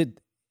 is it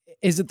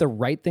the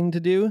right thing to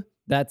do?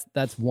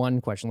 That's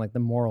one question, like the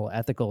moral,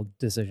 ethical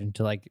decision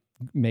to like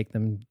make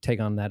them take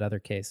on that other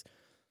case.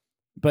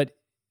 But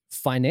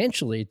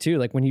financially too,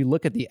 like when you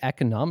look at the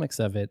economics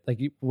of it,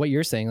 like what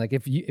you're saying, like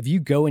if you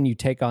go and you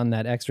take on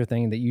that extra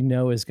thing that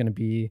is going to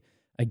be,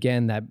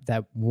 again,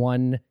 that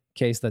one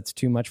case that's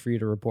too much for you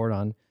to report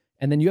on,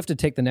 and then you have to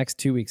take the next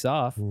 2 weeks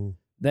off,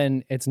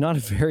 then it's not a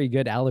very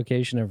good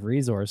allocation of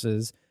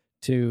resources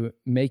to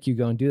make you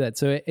go and do that.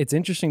 So it's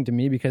interesting to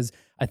me because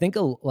I think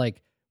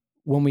like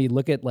when we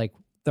look at like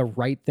the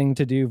right thing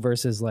to do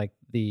versus like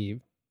the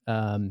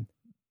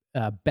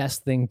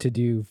best thing to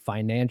do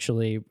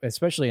financially,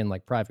 especially in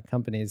like private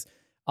companies,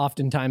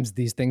 oftentimes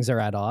these things are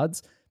at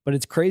odds. But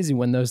it's crazy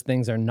when those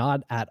things are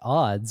not at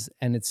odds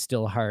and it's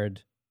still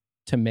hard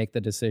to make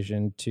the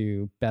decision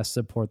to best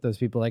support those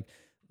people.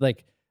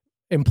 Like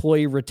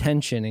employee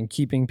retention and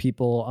keeping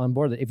people on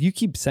board. If you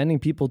keep sending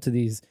people to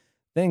these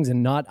things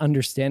and not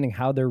understanding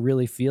how they're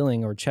really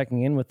feeling or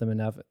checking in with them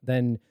enough,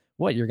 then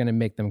what? You're going to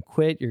make them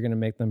quit. You're going to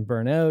make them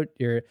burn out.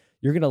 You're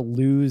going to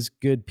lose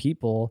good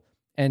people.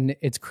 And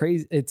it's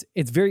crazy.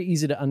 It's very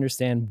easy to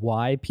understand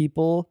why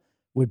people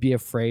would be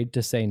afraid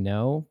to say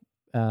no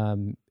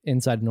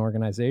inside an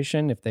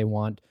organization if they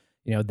want,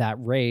 that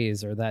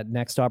raise or that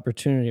next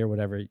opportunity or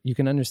whatever. You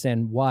can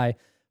understand why.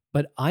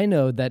 But I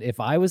know that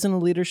if I was in a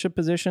leadership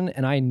position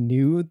and I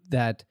knew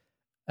that,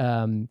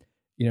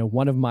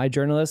 one of my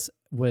journalists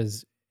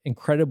was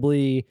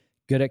incredibly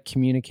good at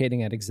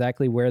communicating at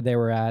exactly where they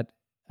were at,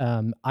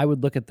 I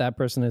would look at that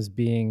person as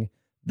being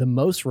the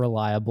most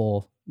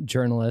reliable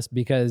journalist,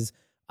 because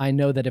I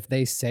know that if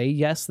they say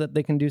yes, that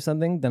they can do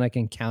something, then I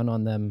can count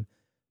on them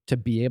to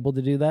be able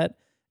to do that.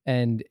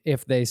 And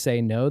if they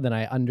say no, then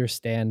I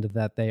understand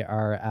that they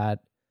are at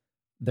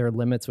their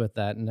limits with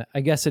that. And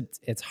I guess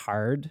it's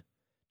hard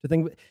to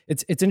think.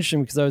 It's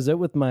interesting because I was out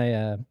with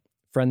my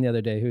friend the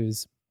other day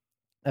who's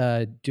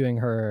doing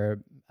her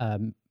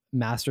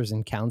master's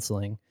in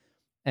counseling,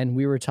 and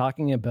we were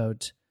talking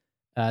about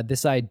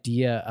this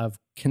idea of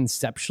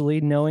conceptually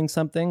knowing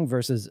something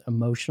versus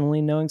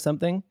emotionally knowing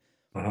something.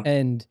 Uh-huh.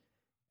 And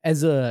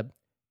as a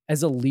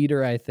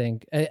leader, I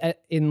think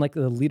in like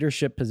the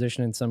leadership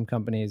position in some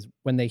companies,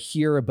 when they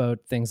hear about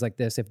things like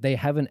this, if they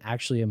haven't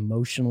actually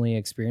emotionally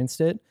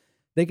experienced it,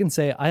 they can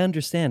say, I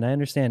understand.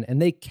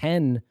 And they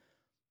can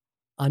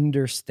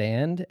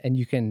understand, and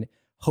you can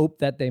hope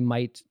that they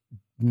might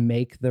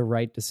make the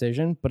right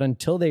decision. But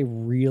until they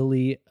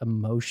really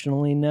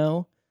emotionally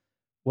know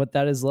what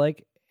that is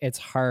like, it's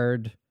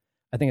hard.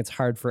 I think it's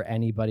hard for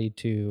anybody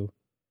to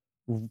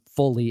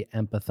fully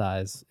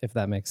empathize, if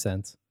that makes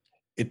sense.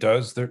 It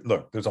does.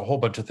 There's a whole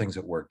bunch of things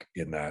at work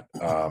in that.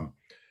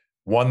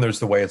 One, there's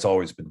the way it's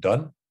always been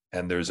done.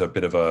 And there's a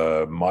bit of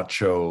a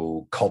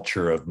macho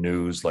culture of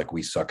news, like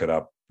we suck it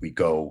up, we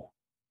go.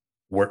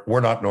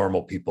 We're not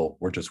normal people.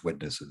 We're just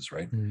witnesses,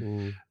 right?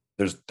 Mm-hmm.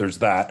 There's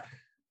that.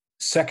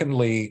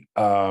 Secondly,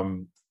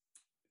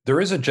 there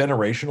is a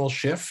generational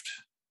shift.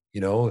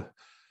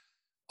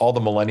 All the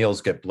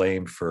millennials get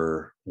blamed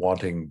for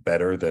wanting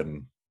better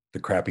than the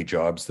crappy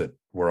jobs that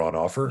were on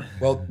offer.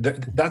 Well,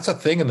 that's a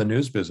thing in the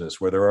news business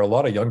where there are a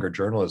lot of younger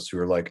journalists who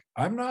are like,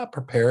 I'm not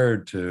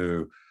prepared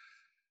to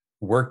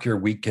work your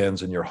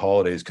weekends and your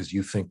holidays because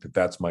you think that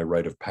that's my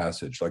rite of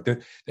passage. Like,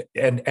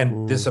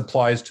 this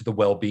applies to the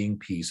well-being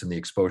piece and the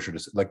exposure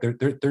to, like,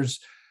 there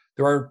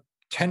are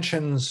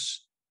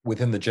tensions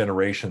within the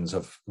generations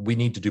of, we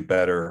need to do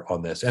better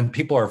on this. And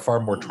people are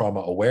far more trauma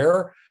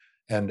aware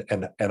and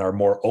are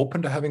more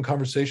open to having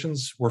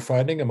conversations, we're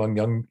finding,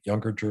 among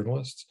younger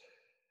journalists.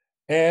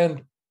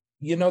 And,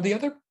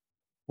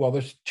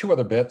 there's two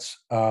other bits.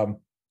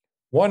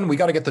 One, we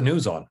got to get the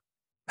news on.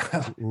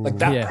 Like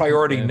that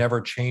priority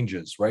never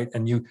changes, right?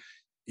 And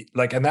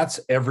and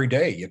that's every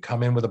day. You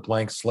come in with a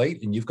blank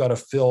slate and you've got to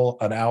fill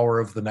an hour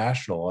of the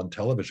National on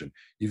television.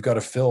 You've got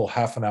to fill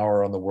half an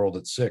hour on the World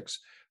at 6.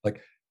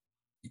 Like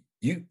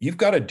you've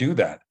got to do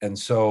that. And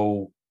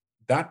so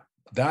that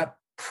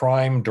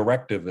prime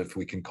directive, if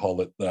we can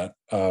call it that,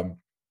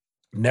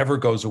 never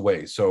goes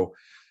away. So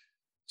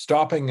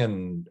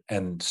stopping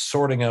and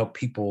sorting out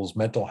people's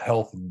mental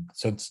health and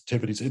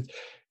sensitivities,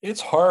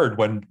 it's hard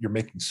when you're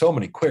making so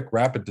many quick,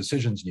 rapid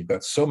decisions and you've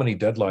got so many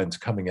deadlines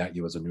coming at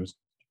you as a news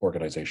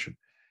organization.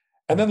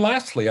 And then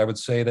lastly, I would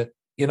say that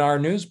in our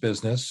news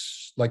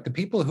business, like the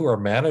people who are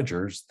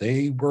managers,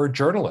 they were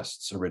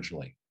journalists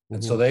originally.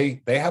 And so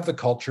they have the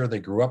culture, they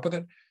grew up with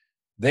it.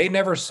 They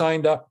never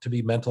signed up to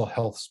be mental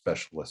health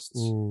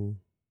specialists.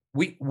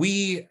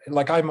 We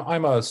like,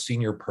 I'm a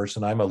senior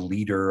person, I'm a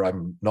leader,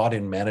 I'm not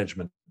in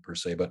management per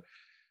se, but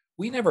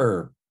we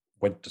never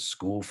went to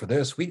school for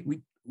this.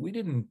 We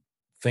didn't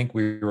think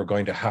we were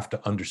going to have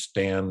to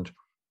understand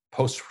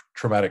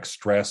post-traumatic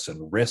stress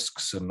and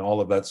risks and all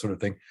of that sort of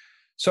thing.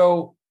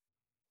 So,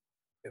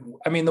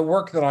 I mean, the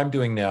work that I'm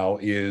doing now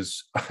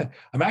is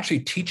I'm actually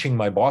teaching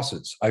my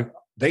bosses.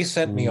 They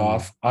sent me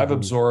off. I've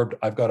absorbed.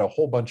 I've got a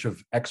whole bunch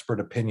of expert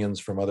opinions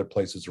from other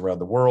places around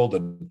the world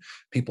and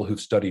people who've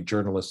studied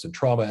journalists and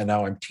trauma. And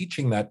now I'm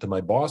teaching that to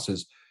my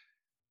bosses,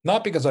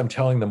 not because I'm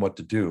telling them what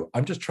to do.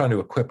 I'm just trying to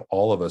equip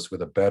all of us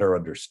with a better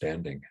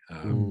understanding.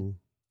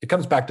 It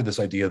comes back to this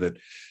idea that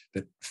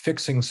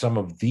fixing some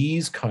of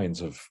these kinds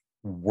of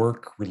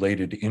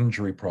work-related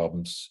injury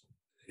problems,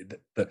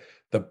 the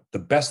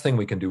best thing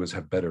we can do is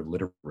have better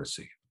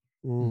literacy.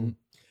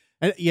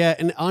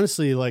 And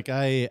honestly, like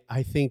I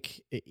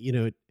think,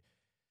 I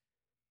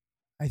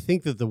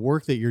think that the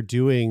work that you're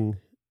doing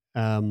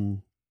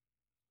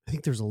I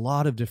think there's a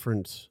lot of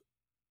different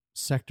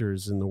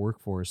sectors in the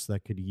workforce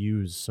that could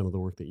use some of the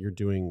work that you're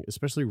doing,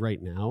 especially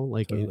right now,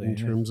 like Totally, in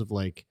terms of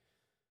like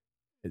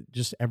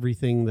just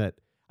everything that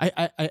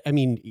I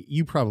mean,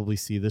 you probably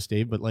see this,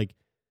 Dave, but like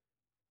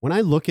when I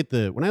look at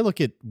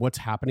what's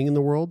happening in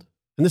the world,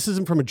 and this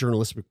isn't from a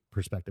journalistic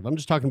perspective, I'm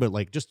just talking about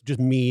like just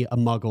me, a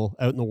muggle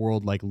out in the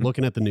world, like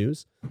looking at the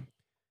news.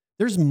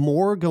 There's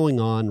more going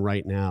on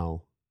right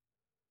now.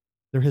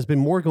 There has been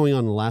more going on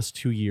in the last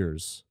 2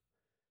 years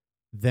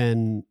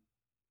and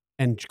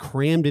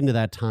crammed into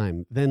that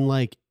time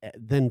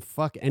than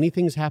fuck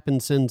anything's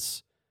happened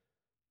since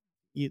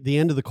the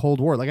end of the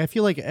Cold War. Like, I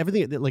feel like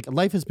everything, like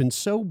life has been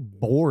so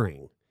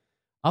boring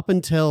up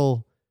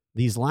until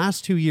these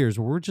last 2 years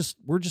where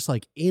we're just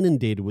like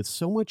inundated with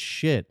so much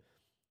shit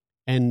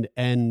and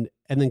then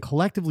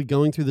collectively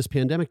going through this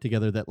pandemic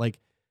together, that like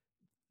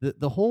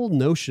the whole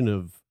notion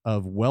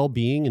of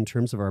well-being in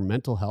terms of our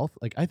mental health,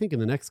 like I think in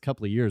the next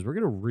couple of years, we're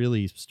going to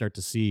really start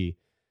to see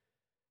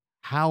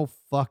how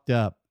fucked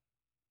up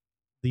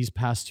these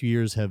past 2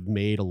 years have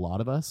made a lot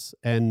of us.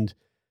 And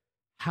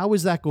how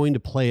is that going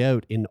to play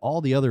out in all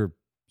the other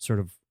sort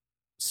of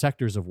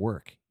sectors of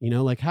work? You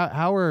know, like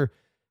how are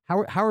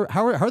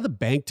the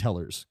bank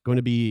tellers going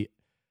to be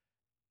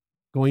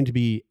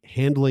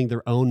handling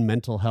their own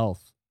mental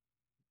health,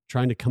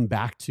 trying to come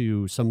back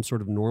to some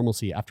sort of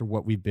normalcy after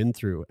what we've been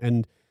through?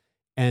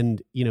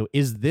 And, you know,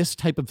 is this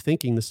type of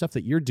thinking, the stuff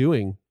that you're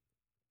doing,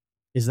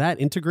 is that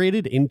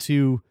integrated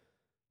into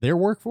their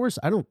workforce?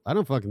 I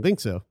don't fucking think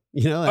so.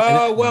 You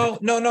know? Well,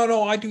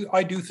 no. I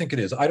do think it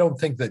is. I don't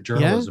think that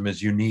journalism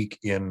is unique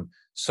in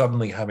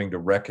suddenly having to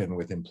reckon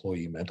with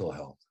employee mental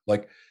health.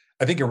 Like,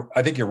 I think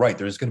you're right.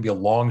 There's going to be a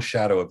long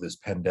shadow of this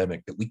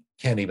pandemic that we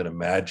can't even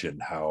imagine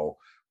how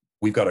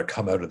we've got to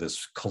come out of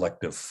this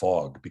collective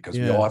fog, because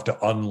we all have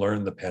to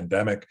unlearn the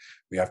pandemic.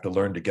 We have to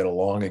learn to get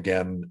along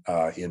again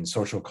in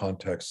social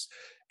contexts.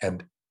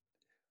 And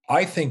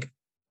I think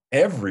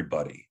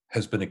everybody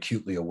has been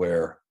acutely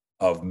aware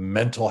of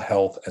mental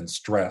health and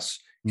stress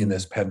in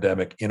this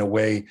pandemic in a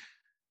way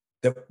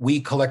that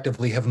we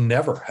collectively have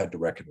never had to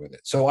reckon with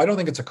it. So I don't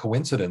think it's a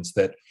coincidence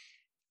that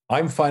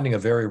I'm finding a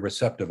very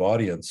receptive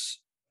audience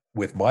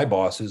with my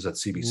bosses at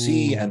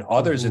CBC and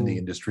others in the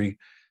industry,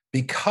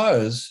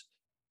 because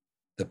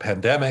the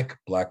pandemic,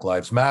 Black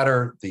Lives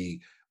Matter,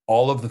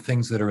 all of the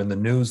things that are in the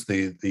news,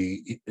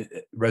 the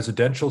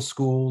residential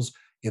schools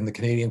in the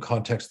Canadian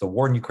context, the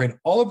war in Ukraine,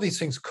 all of these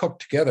things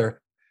cooked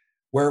together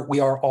where we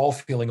are all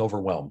feeling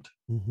overwhelmed,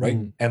 right?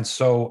 And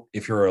so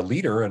if you're a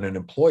leader and an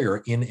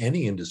employer in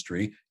any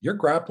industry, you're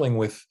grappling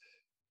with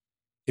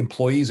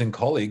employees and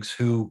colleagues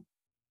who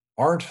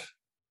aren't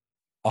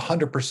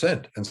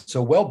 100%. And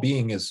so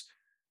well-being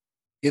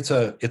it's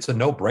a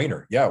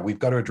no-brainer. Yeah, we've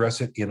got to address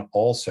it in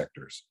all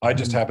sectors. I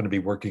just happen to be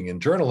working in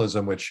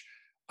journalism, which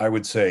I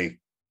would say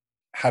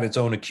had its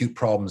own acute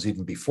problems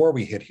even before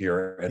we hit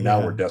here, and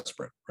now we're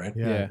desperate, right?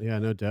 Yeah,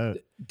 no doubt.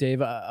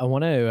 Dave, I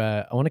want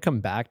to come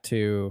back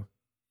to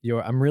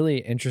I'm really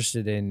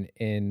interested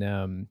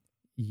in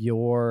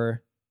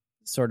your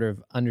sort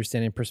of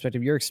understanding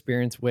perspective, your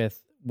experience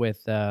with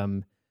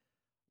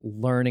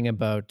learning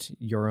about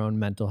your own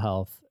mental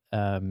health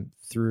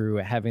through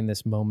having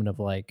this moment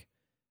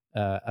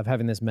of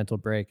having this mental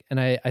break. And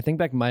I think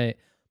back, my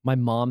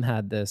mom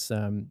had this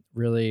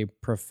really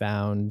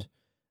profound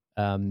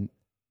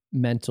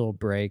mental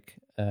break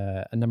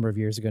a number of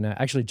years ago now.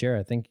 Actually,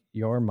 Jared, I think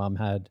your mom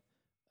had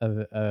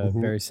a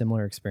very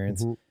similar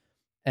experience.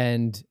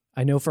 And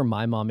I know for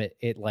my mom,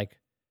 it like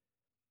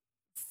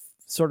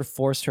sort of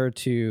forced her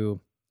to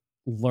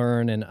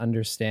learn and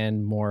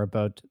understand more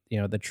about,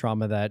 you know, the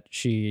trauma that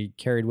she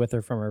carried with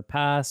her from her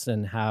past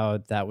and how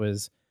that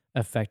was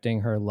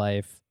affecting her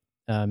life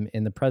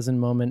in the present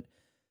moment.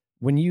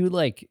 When you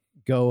like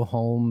go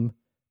home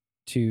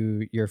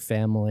to your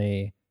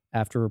family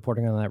after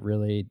reporting on that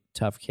really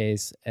tough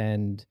case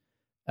and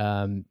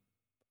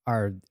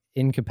are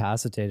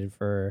incapacitated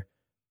for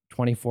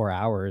 24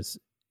 hours,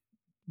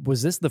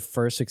 was this the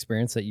first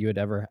experience that you had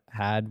ever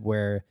had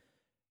where,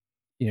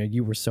 you know,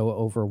 you were so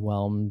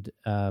overwhelmed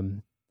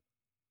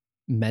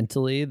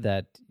mentally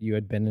that you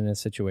had been in a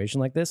situation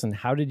like this? And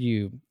how did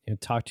you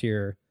talk to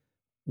your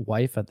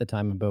wife at the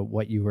time about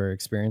what you were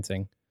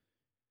experiencing?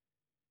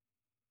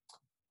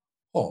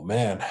 Oh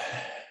man,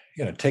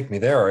 you're gonna take me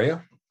there, are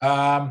you?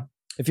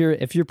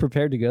 If you're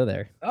prepared to go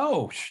there.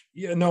 Oh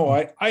yeah, no,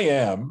 I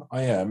am.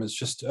 It's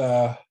just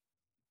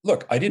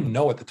look, I didn't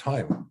know at the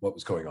time what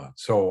was going on,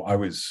 so I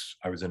was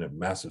in a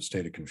massive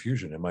state of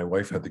confusion, and my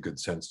wife had the good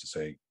sense to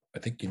say, "I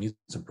think you need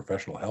some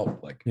professional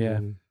help. Like,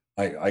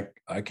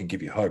 I can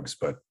give you hugs,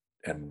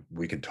 and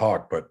we can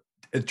talk, but."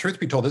 Truth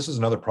be told, this is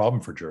another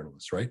problem for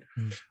journalists, right?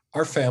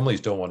 Our families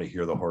don't want to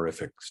hear the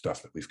horrific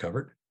stuff that we've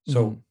covered.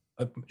 So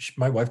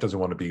my wife doesn't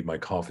want to be my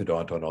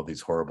confidant on all these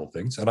horrible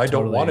things, and I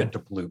don't want it to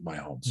pollute my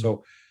home.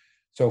 So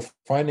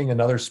finding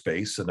another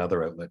space,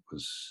 another outlet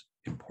was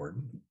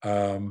important.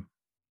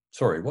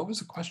 Sorry, what was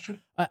the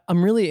question?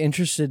 I'm really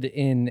interested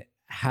in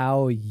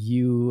how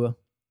you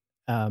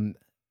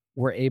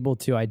were able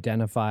to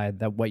identify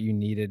that what you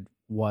needed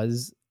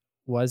was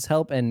was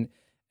help. And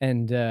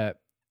I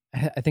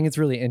think it's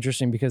really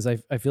interesting because I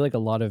feel like a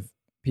lot of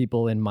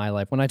people in my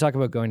life, when I talk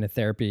about going to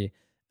therapy,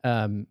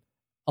 a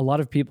lot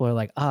of people are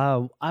like,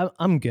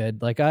 I'm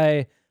good. Like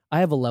I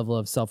have a level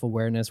of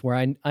self-awareness where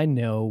I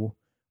know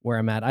where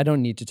I'm at. I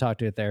don't need to talk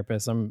to a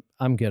therapist.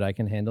 I'm good. I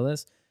can handle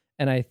this.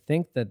 And I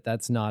think that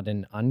that's not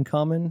an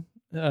uncommon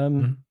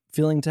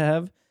feeling to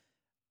have.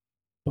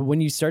 But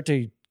when you start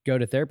to go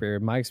to therapy, or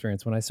my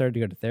experience, when I started to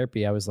go to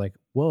therapy, I was like,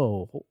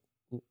 whoa,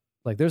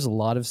 like there's a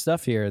lot of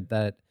stuff here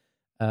that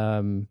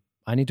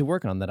I need to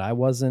work on that I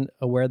wasn't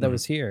aware that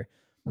was here.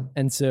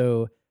 And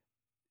so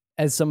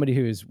as somebody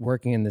who's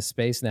working in this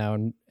space now,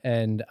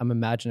 and I'm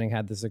imagining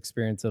had this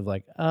experience of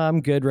like,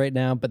 I'm good right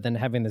now, but then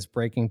having this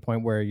breaking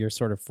point where you're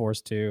sort of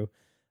forced to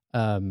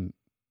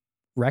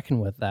reckon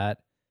with that.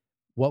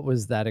 What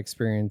was that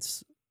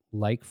experience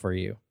like for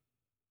you?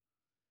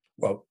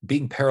 Well,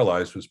 being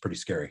paralyzed was pretty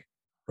scary,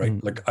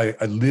 right? Like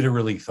I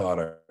literally thought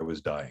I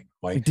was dying.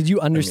 Did you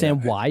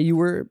understand why you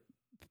were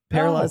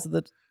paralyzed?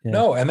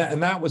 No, and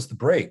that was the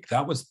break.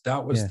 That was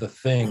the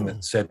thing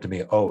that said to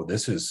me, "Oh,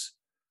 this is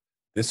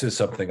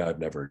something I've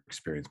never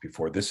experienced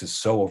before. This is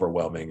so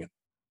overwhelming.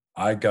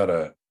 I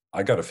gotta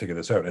figure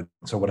this out." And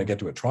so when I get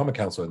to a trauma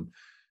counselor, and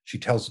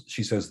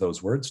she says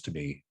those words to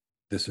me,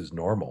 "This is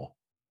normal.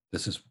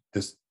 This is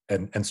this,"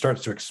 and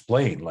starts to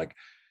explain like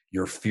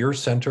your fear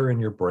center in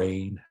your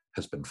brain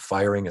has been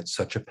firing at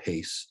such a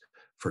pace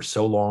for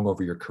so long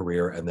over your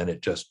career, and then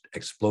it just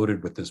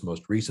exploded with this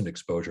most recent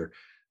exposure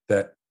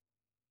that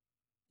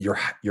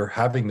you're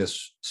having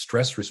this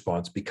stress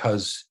response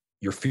because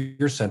your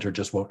fear center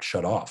just won't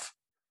shut off,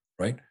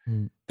 right?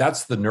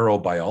 That's the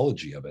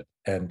neurobiology of it.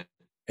 And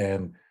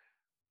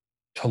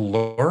to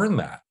learn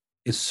that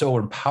is so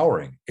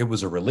empowering. It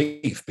was a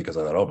relief because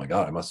I thought, oh my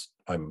God,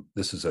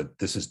 this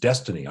is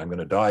destiny. I'm going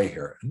to die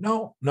here.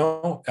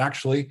 No,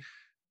 actually,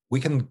 we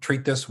can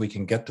treat this. We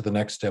can get to the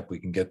next step. We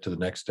can get to the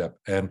next step.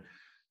 And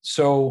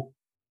so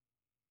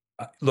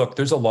look,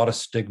 there's a lot of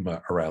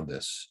stigma around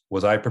this.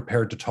 Was I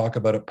prepared to talk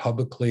about it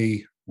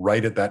publicly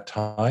right at that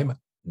time?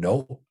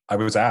 No. I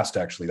was asked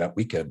actually that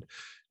weekend,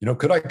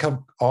 could I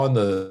come on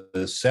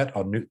the set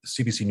on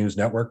CBC News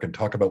Network and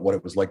talk about what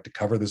it was like to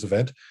cover this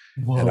event?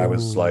 Whoa. And I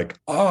was like,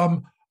 I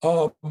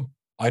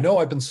know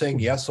I've been saying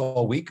yes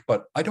all week,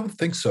 but I don't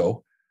think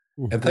so.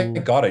 And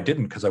thank God I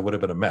didn't, because I would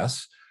have been a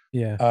mess.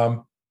 Yeah.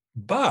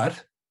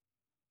 But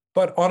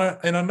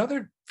in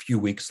another few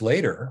weeks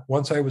later,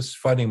 once I was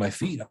finding my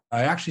feet,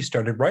 I actually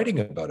started writing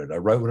about it. I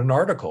wrote an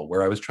article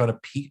where I was trying to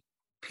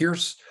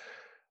pierce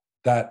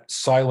that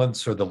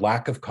silence or the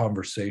lack of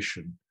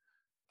conversation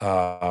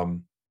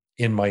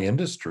in my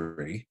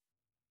industry,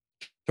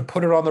 to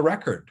put it on the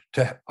record.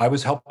 I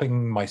was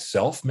helping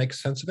myself make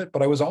sense of it,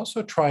 but I was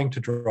also trying to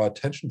draw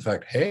attention to the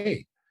fact,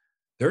 hey,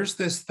 there's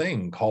this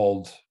thing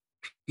called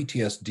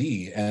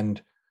PTSD,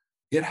 and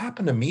it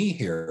happened to me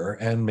here,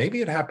 and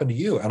maybe it happened to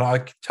you. And I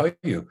can tell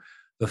you,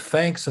 the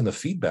thanks and the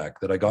feedback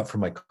that I got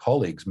from my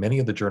colleagues, many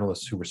of the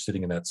journalists who were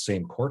sitting in that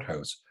same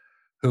courthouse,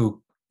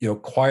 who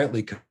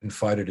quietly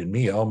confided in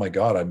me, "Oh my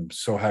God, I'm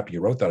so happy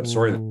you wrote that. I'm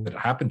sorry that it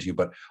happened to you,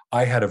 but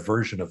I had a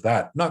version of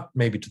that, not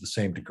maybe to the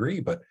same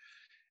degree,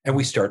 and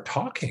we start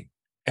talking.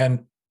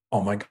 And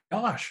oh my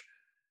gosh,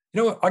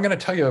 I'm going to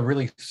tell you a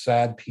really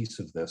sad piece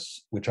of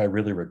this, which I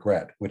really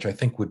regret, which I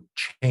think would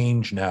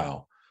change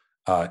now.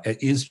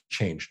 It is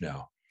changed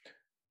now.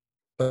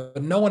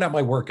 But no one at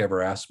my work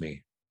ever asked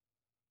me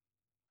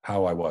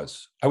how I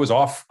was. I was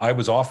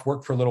off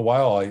work for a little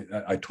while.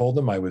 I told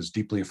them I was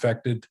deeply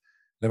affected.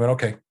 They went,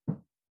 okay.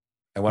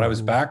 And when I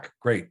was back,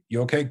 great.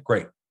 You okay?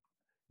 Great.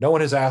 No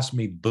one has asked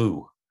me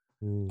boo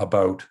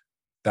about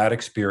that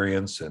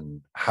experience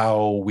and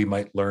how we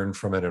might learn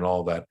from it and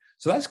all that.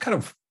 So that's kind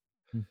of,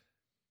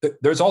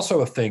 there's also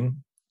a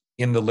thing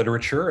in the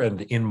literature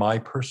and in my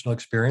personal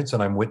experience,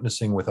 and I'm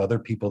witnessing with other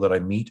people that I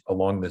meet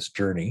along this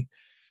journey,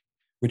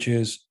 which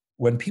is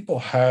when people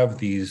have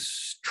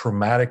these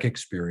traumatic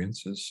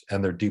experiences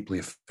and they're deeply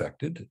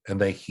affected and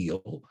they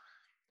heal,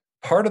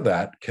 part of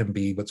that can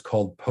be what's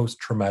called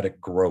post-traumatic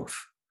growth,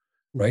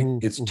 right?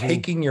 It's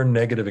taking your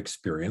negative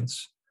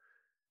experience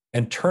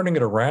and turning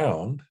it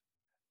around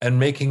and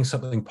making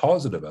something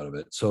positive out of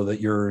it, so that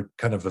you're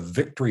kind of a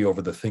victory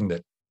over the thing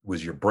that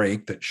was your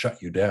break that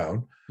shut you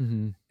down.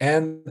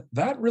 And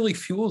that really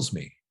fuels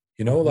me,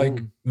 like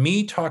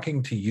me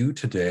talking to you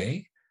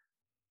today.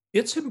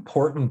 It's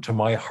important to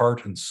my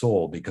heart and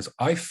soul because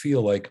I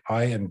feel like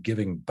I am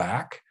giving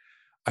back.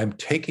 I'm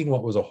taking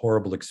what was a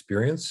horrible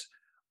experience.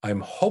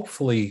 I'm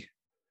hopefully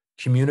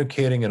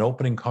communicating and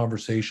opening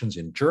conversations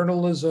in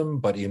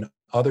journalism, but in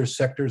other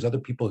sectors, other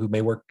people who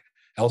may work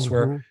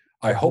elsewhere.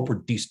 I hope we're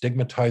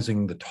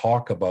destigmatizing the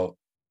talk about,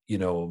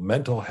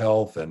 mental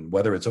health and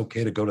whether it's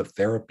okay to go to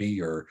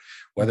therapy, or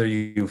whether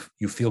you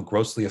feel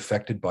grossly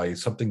affected by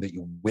something that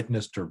you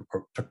witnessed or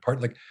took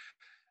part. Like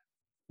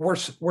we're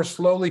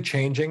slowly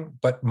changing,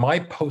 but my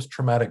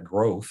post-traumatic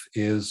growth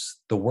is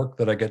the work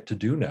that I get to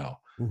do now,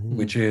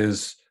 which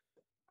is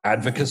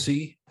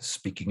advocacy,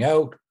 speaking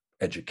out,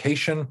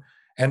 education,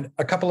 and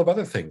a couple of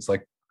other things.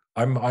 Like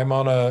I'm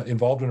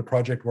involved in a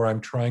project where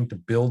I'm trying to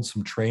build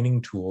some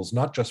training tools,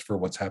 not just for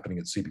what's happening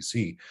at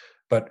CBC,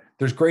 but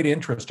there's great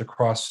interest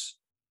across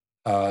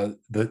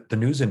the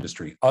news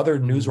industry. Other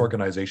news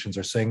organizations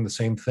are saying the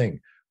same thing.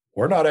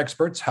 We're not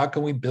experts. How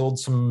can we build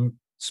some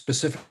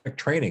specific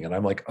training? And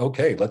I'm like,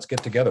 okay, let's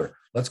get together.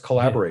 Let's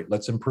collaborate.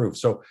 Let's improve.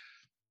 So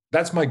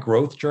that's my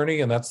growth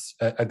journey. And that's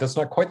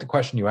not quite the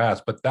question you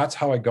asked, but that's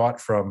how I got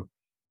from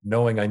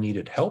knowing I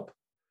needed help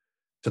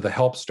to the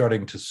help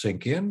starting to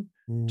sink in,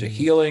 to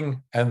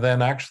healing, and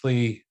then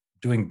actually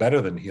doing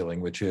better than healing,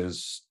 which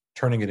is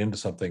turning it into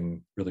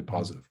something really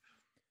positive.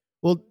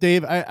 Well,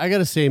 Dave, I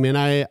gotta say, man,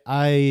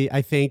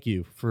 I thank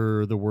you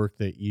for the work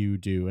that you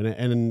do,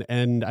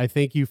 and I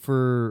thank you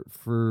for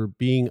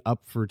being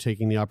up for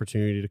taking the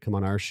opportunity to come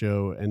on our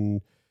show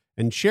and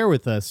share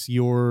with us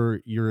your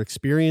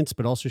experience,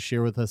 but also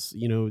share with us,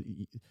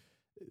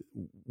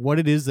 what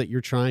it is that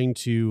you're trying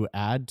to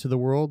add to the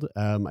world.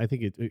 I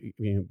think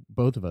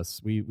both of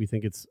us, we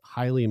think it's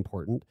highly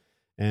important,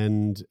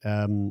 and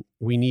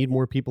we need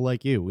more people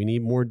like you. We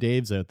need more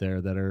Daves out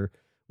there that are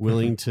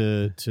willing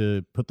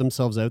to put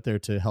themselves out there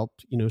to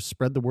help,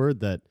 spread the word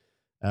that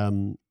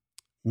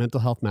mental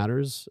health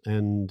matters,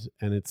 and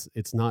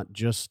it's not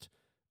just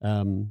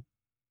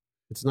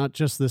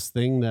this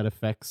thing that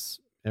affects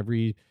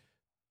every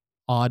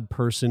odd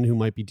person who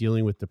might be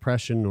dealing with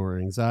depression or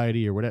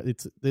anxiety or whatever.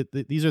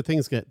 These are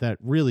things that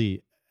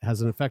really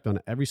has an effect on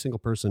every single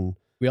person.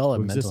 We all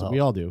have mental health. We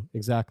all do,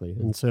 exactly.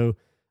 And so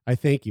I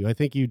thank you. I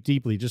thank you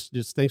deeply.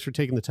 Just thanks for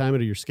taking the time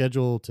out of your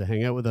schedule to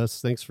hang out with us.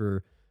 Thanks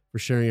for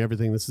sharing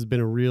everything. This has been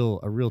a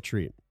real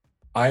treat.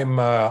 I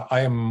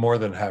am more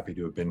than happy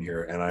to have been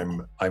here,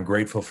 and I'm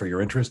grateful for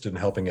your interest in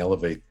helping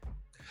elevate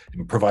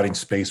and providing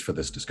space for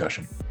this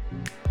discussion.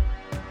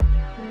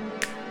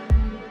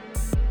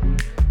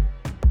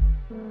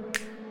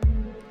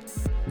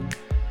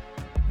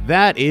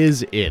 That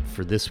is it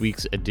for this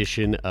week's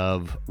edition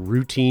of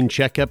Routine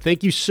Checkup.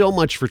 Thank you so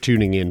much for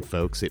tuning in,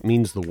 folks. It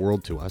means the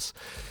world to us.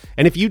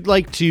 And if you'd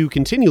like to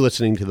continue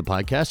listening to the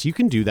podcast, you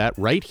can do that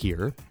right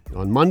here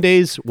on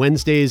Mondays,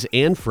 Wednesdays,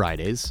 and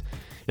Fridays.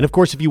 And of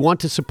course, if you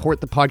want to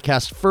support the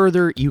podcast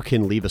further, you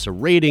can leave us a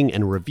rating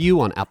and a review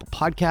on Apple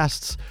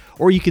Podcasts,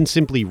 or you can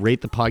simply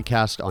rate the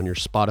podcast on your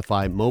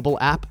Spotify mobile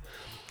app.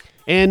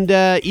 And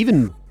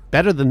even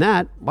better than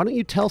that, why don't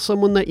you tell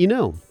someone that you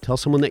know? Tell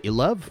someone that you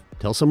love.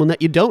 Tell someone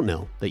that you don't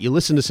know that you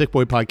listen to Sick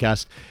Boy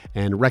Podcast,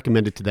 and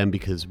recommend it to them,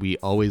 because we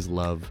always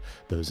love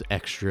those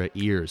extra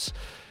ears.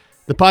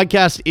 The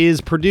podcast is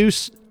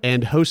produced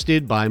and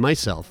hosted by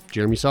myself,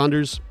 Jeremy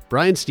Saunders,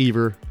 Brian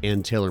Stever,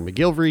 and Taylor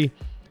McGilvery.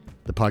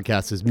 The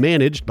podcast is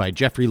managed by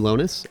Jeffrey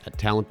Lonis at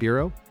Talent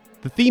Bureau.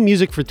 The theme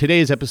music for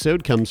today's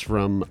episode comes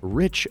from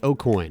Rich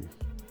O'Coin.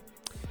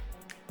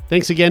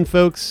 Thanks again,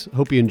 folks.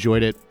 Hope you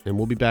enjoyed it, and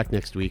we'll be back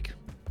next week.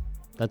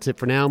 That's it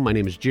for now. My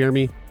name is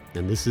Jeremy,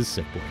 and this is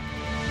Sick Boy.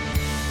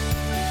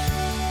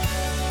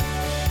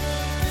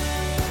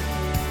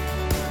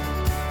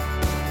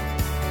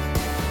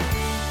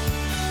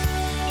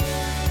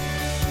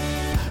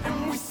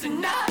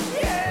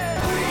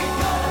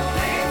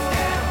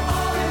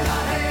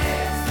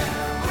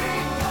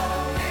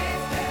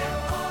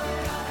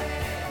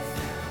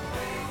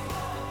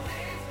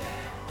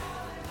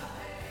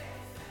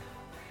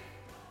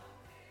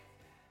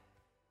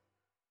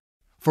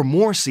 For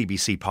more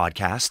CBC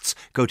podcasts,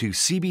 go to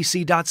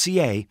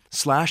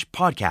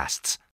cbc.ca/podcasts.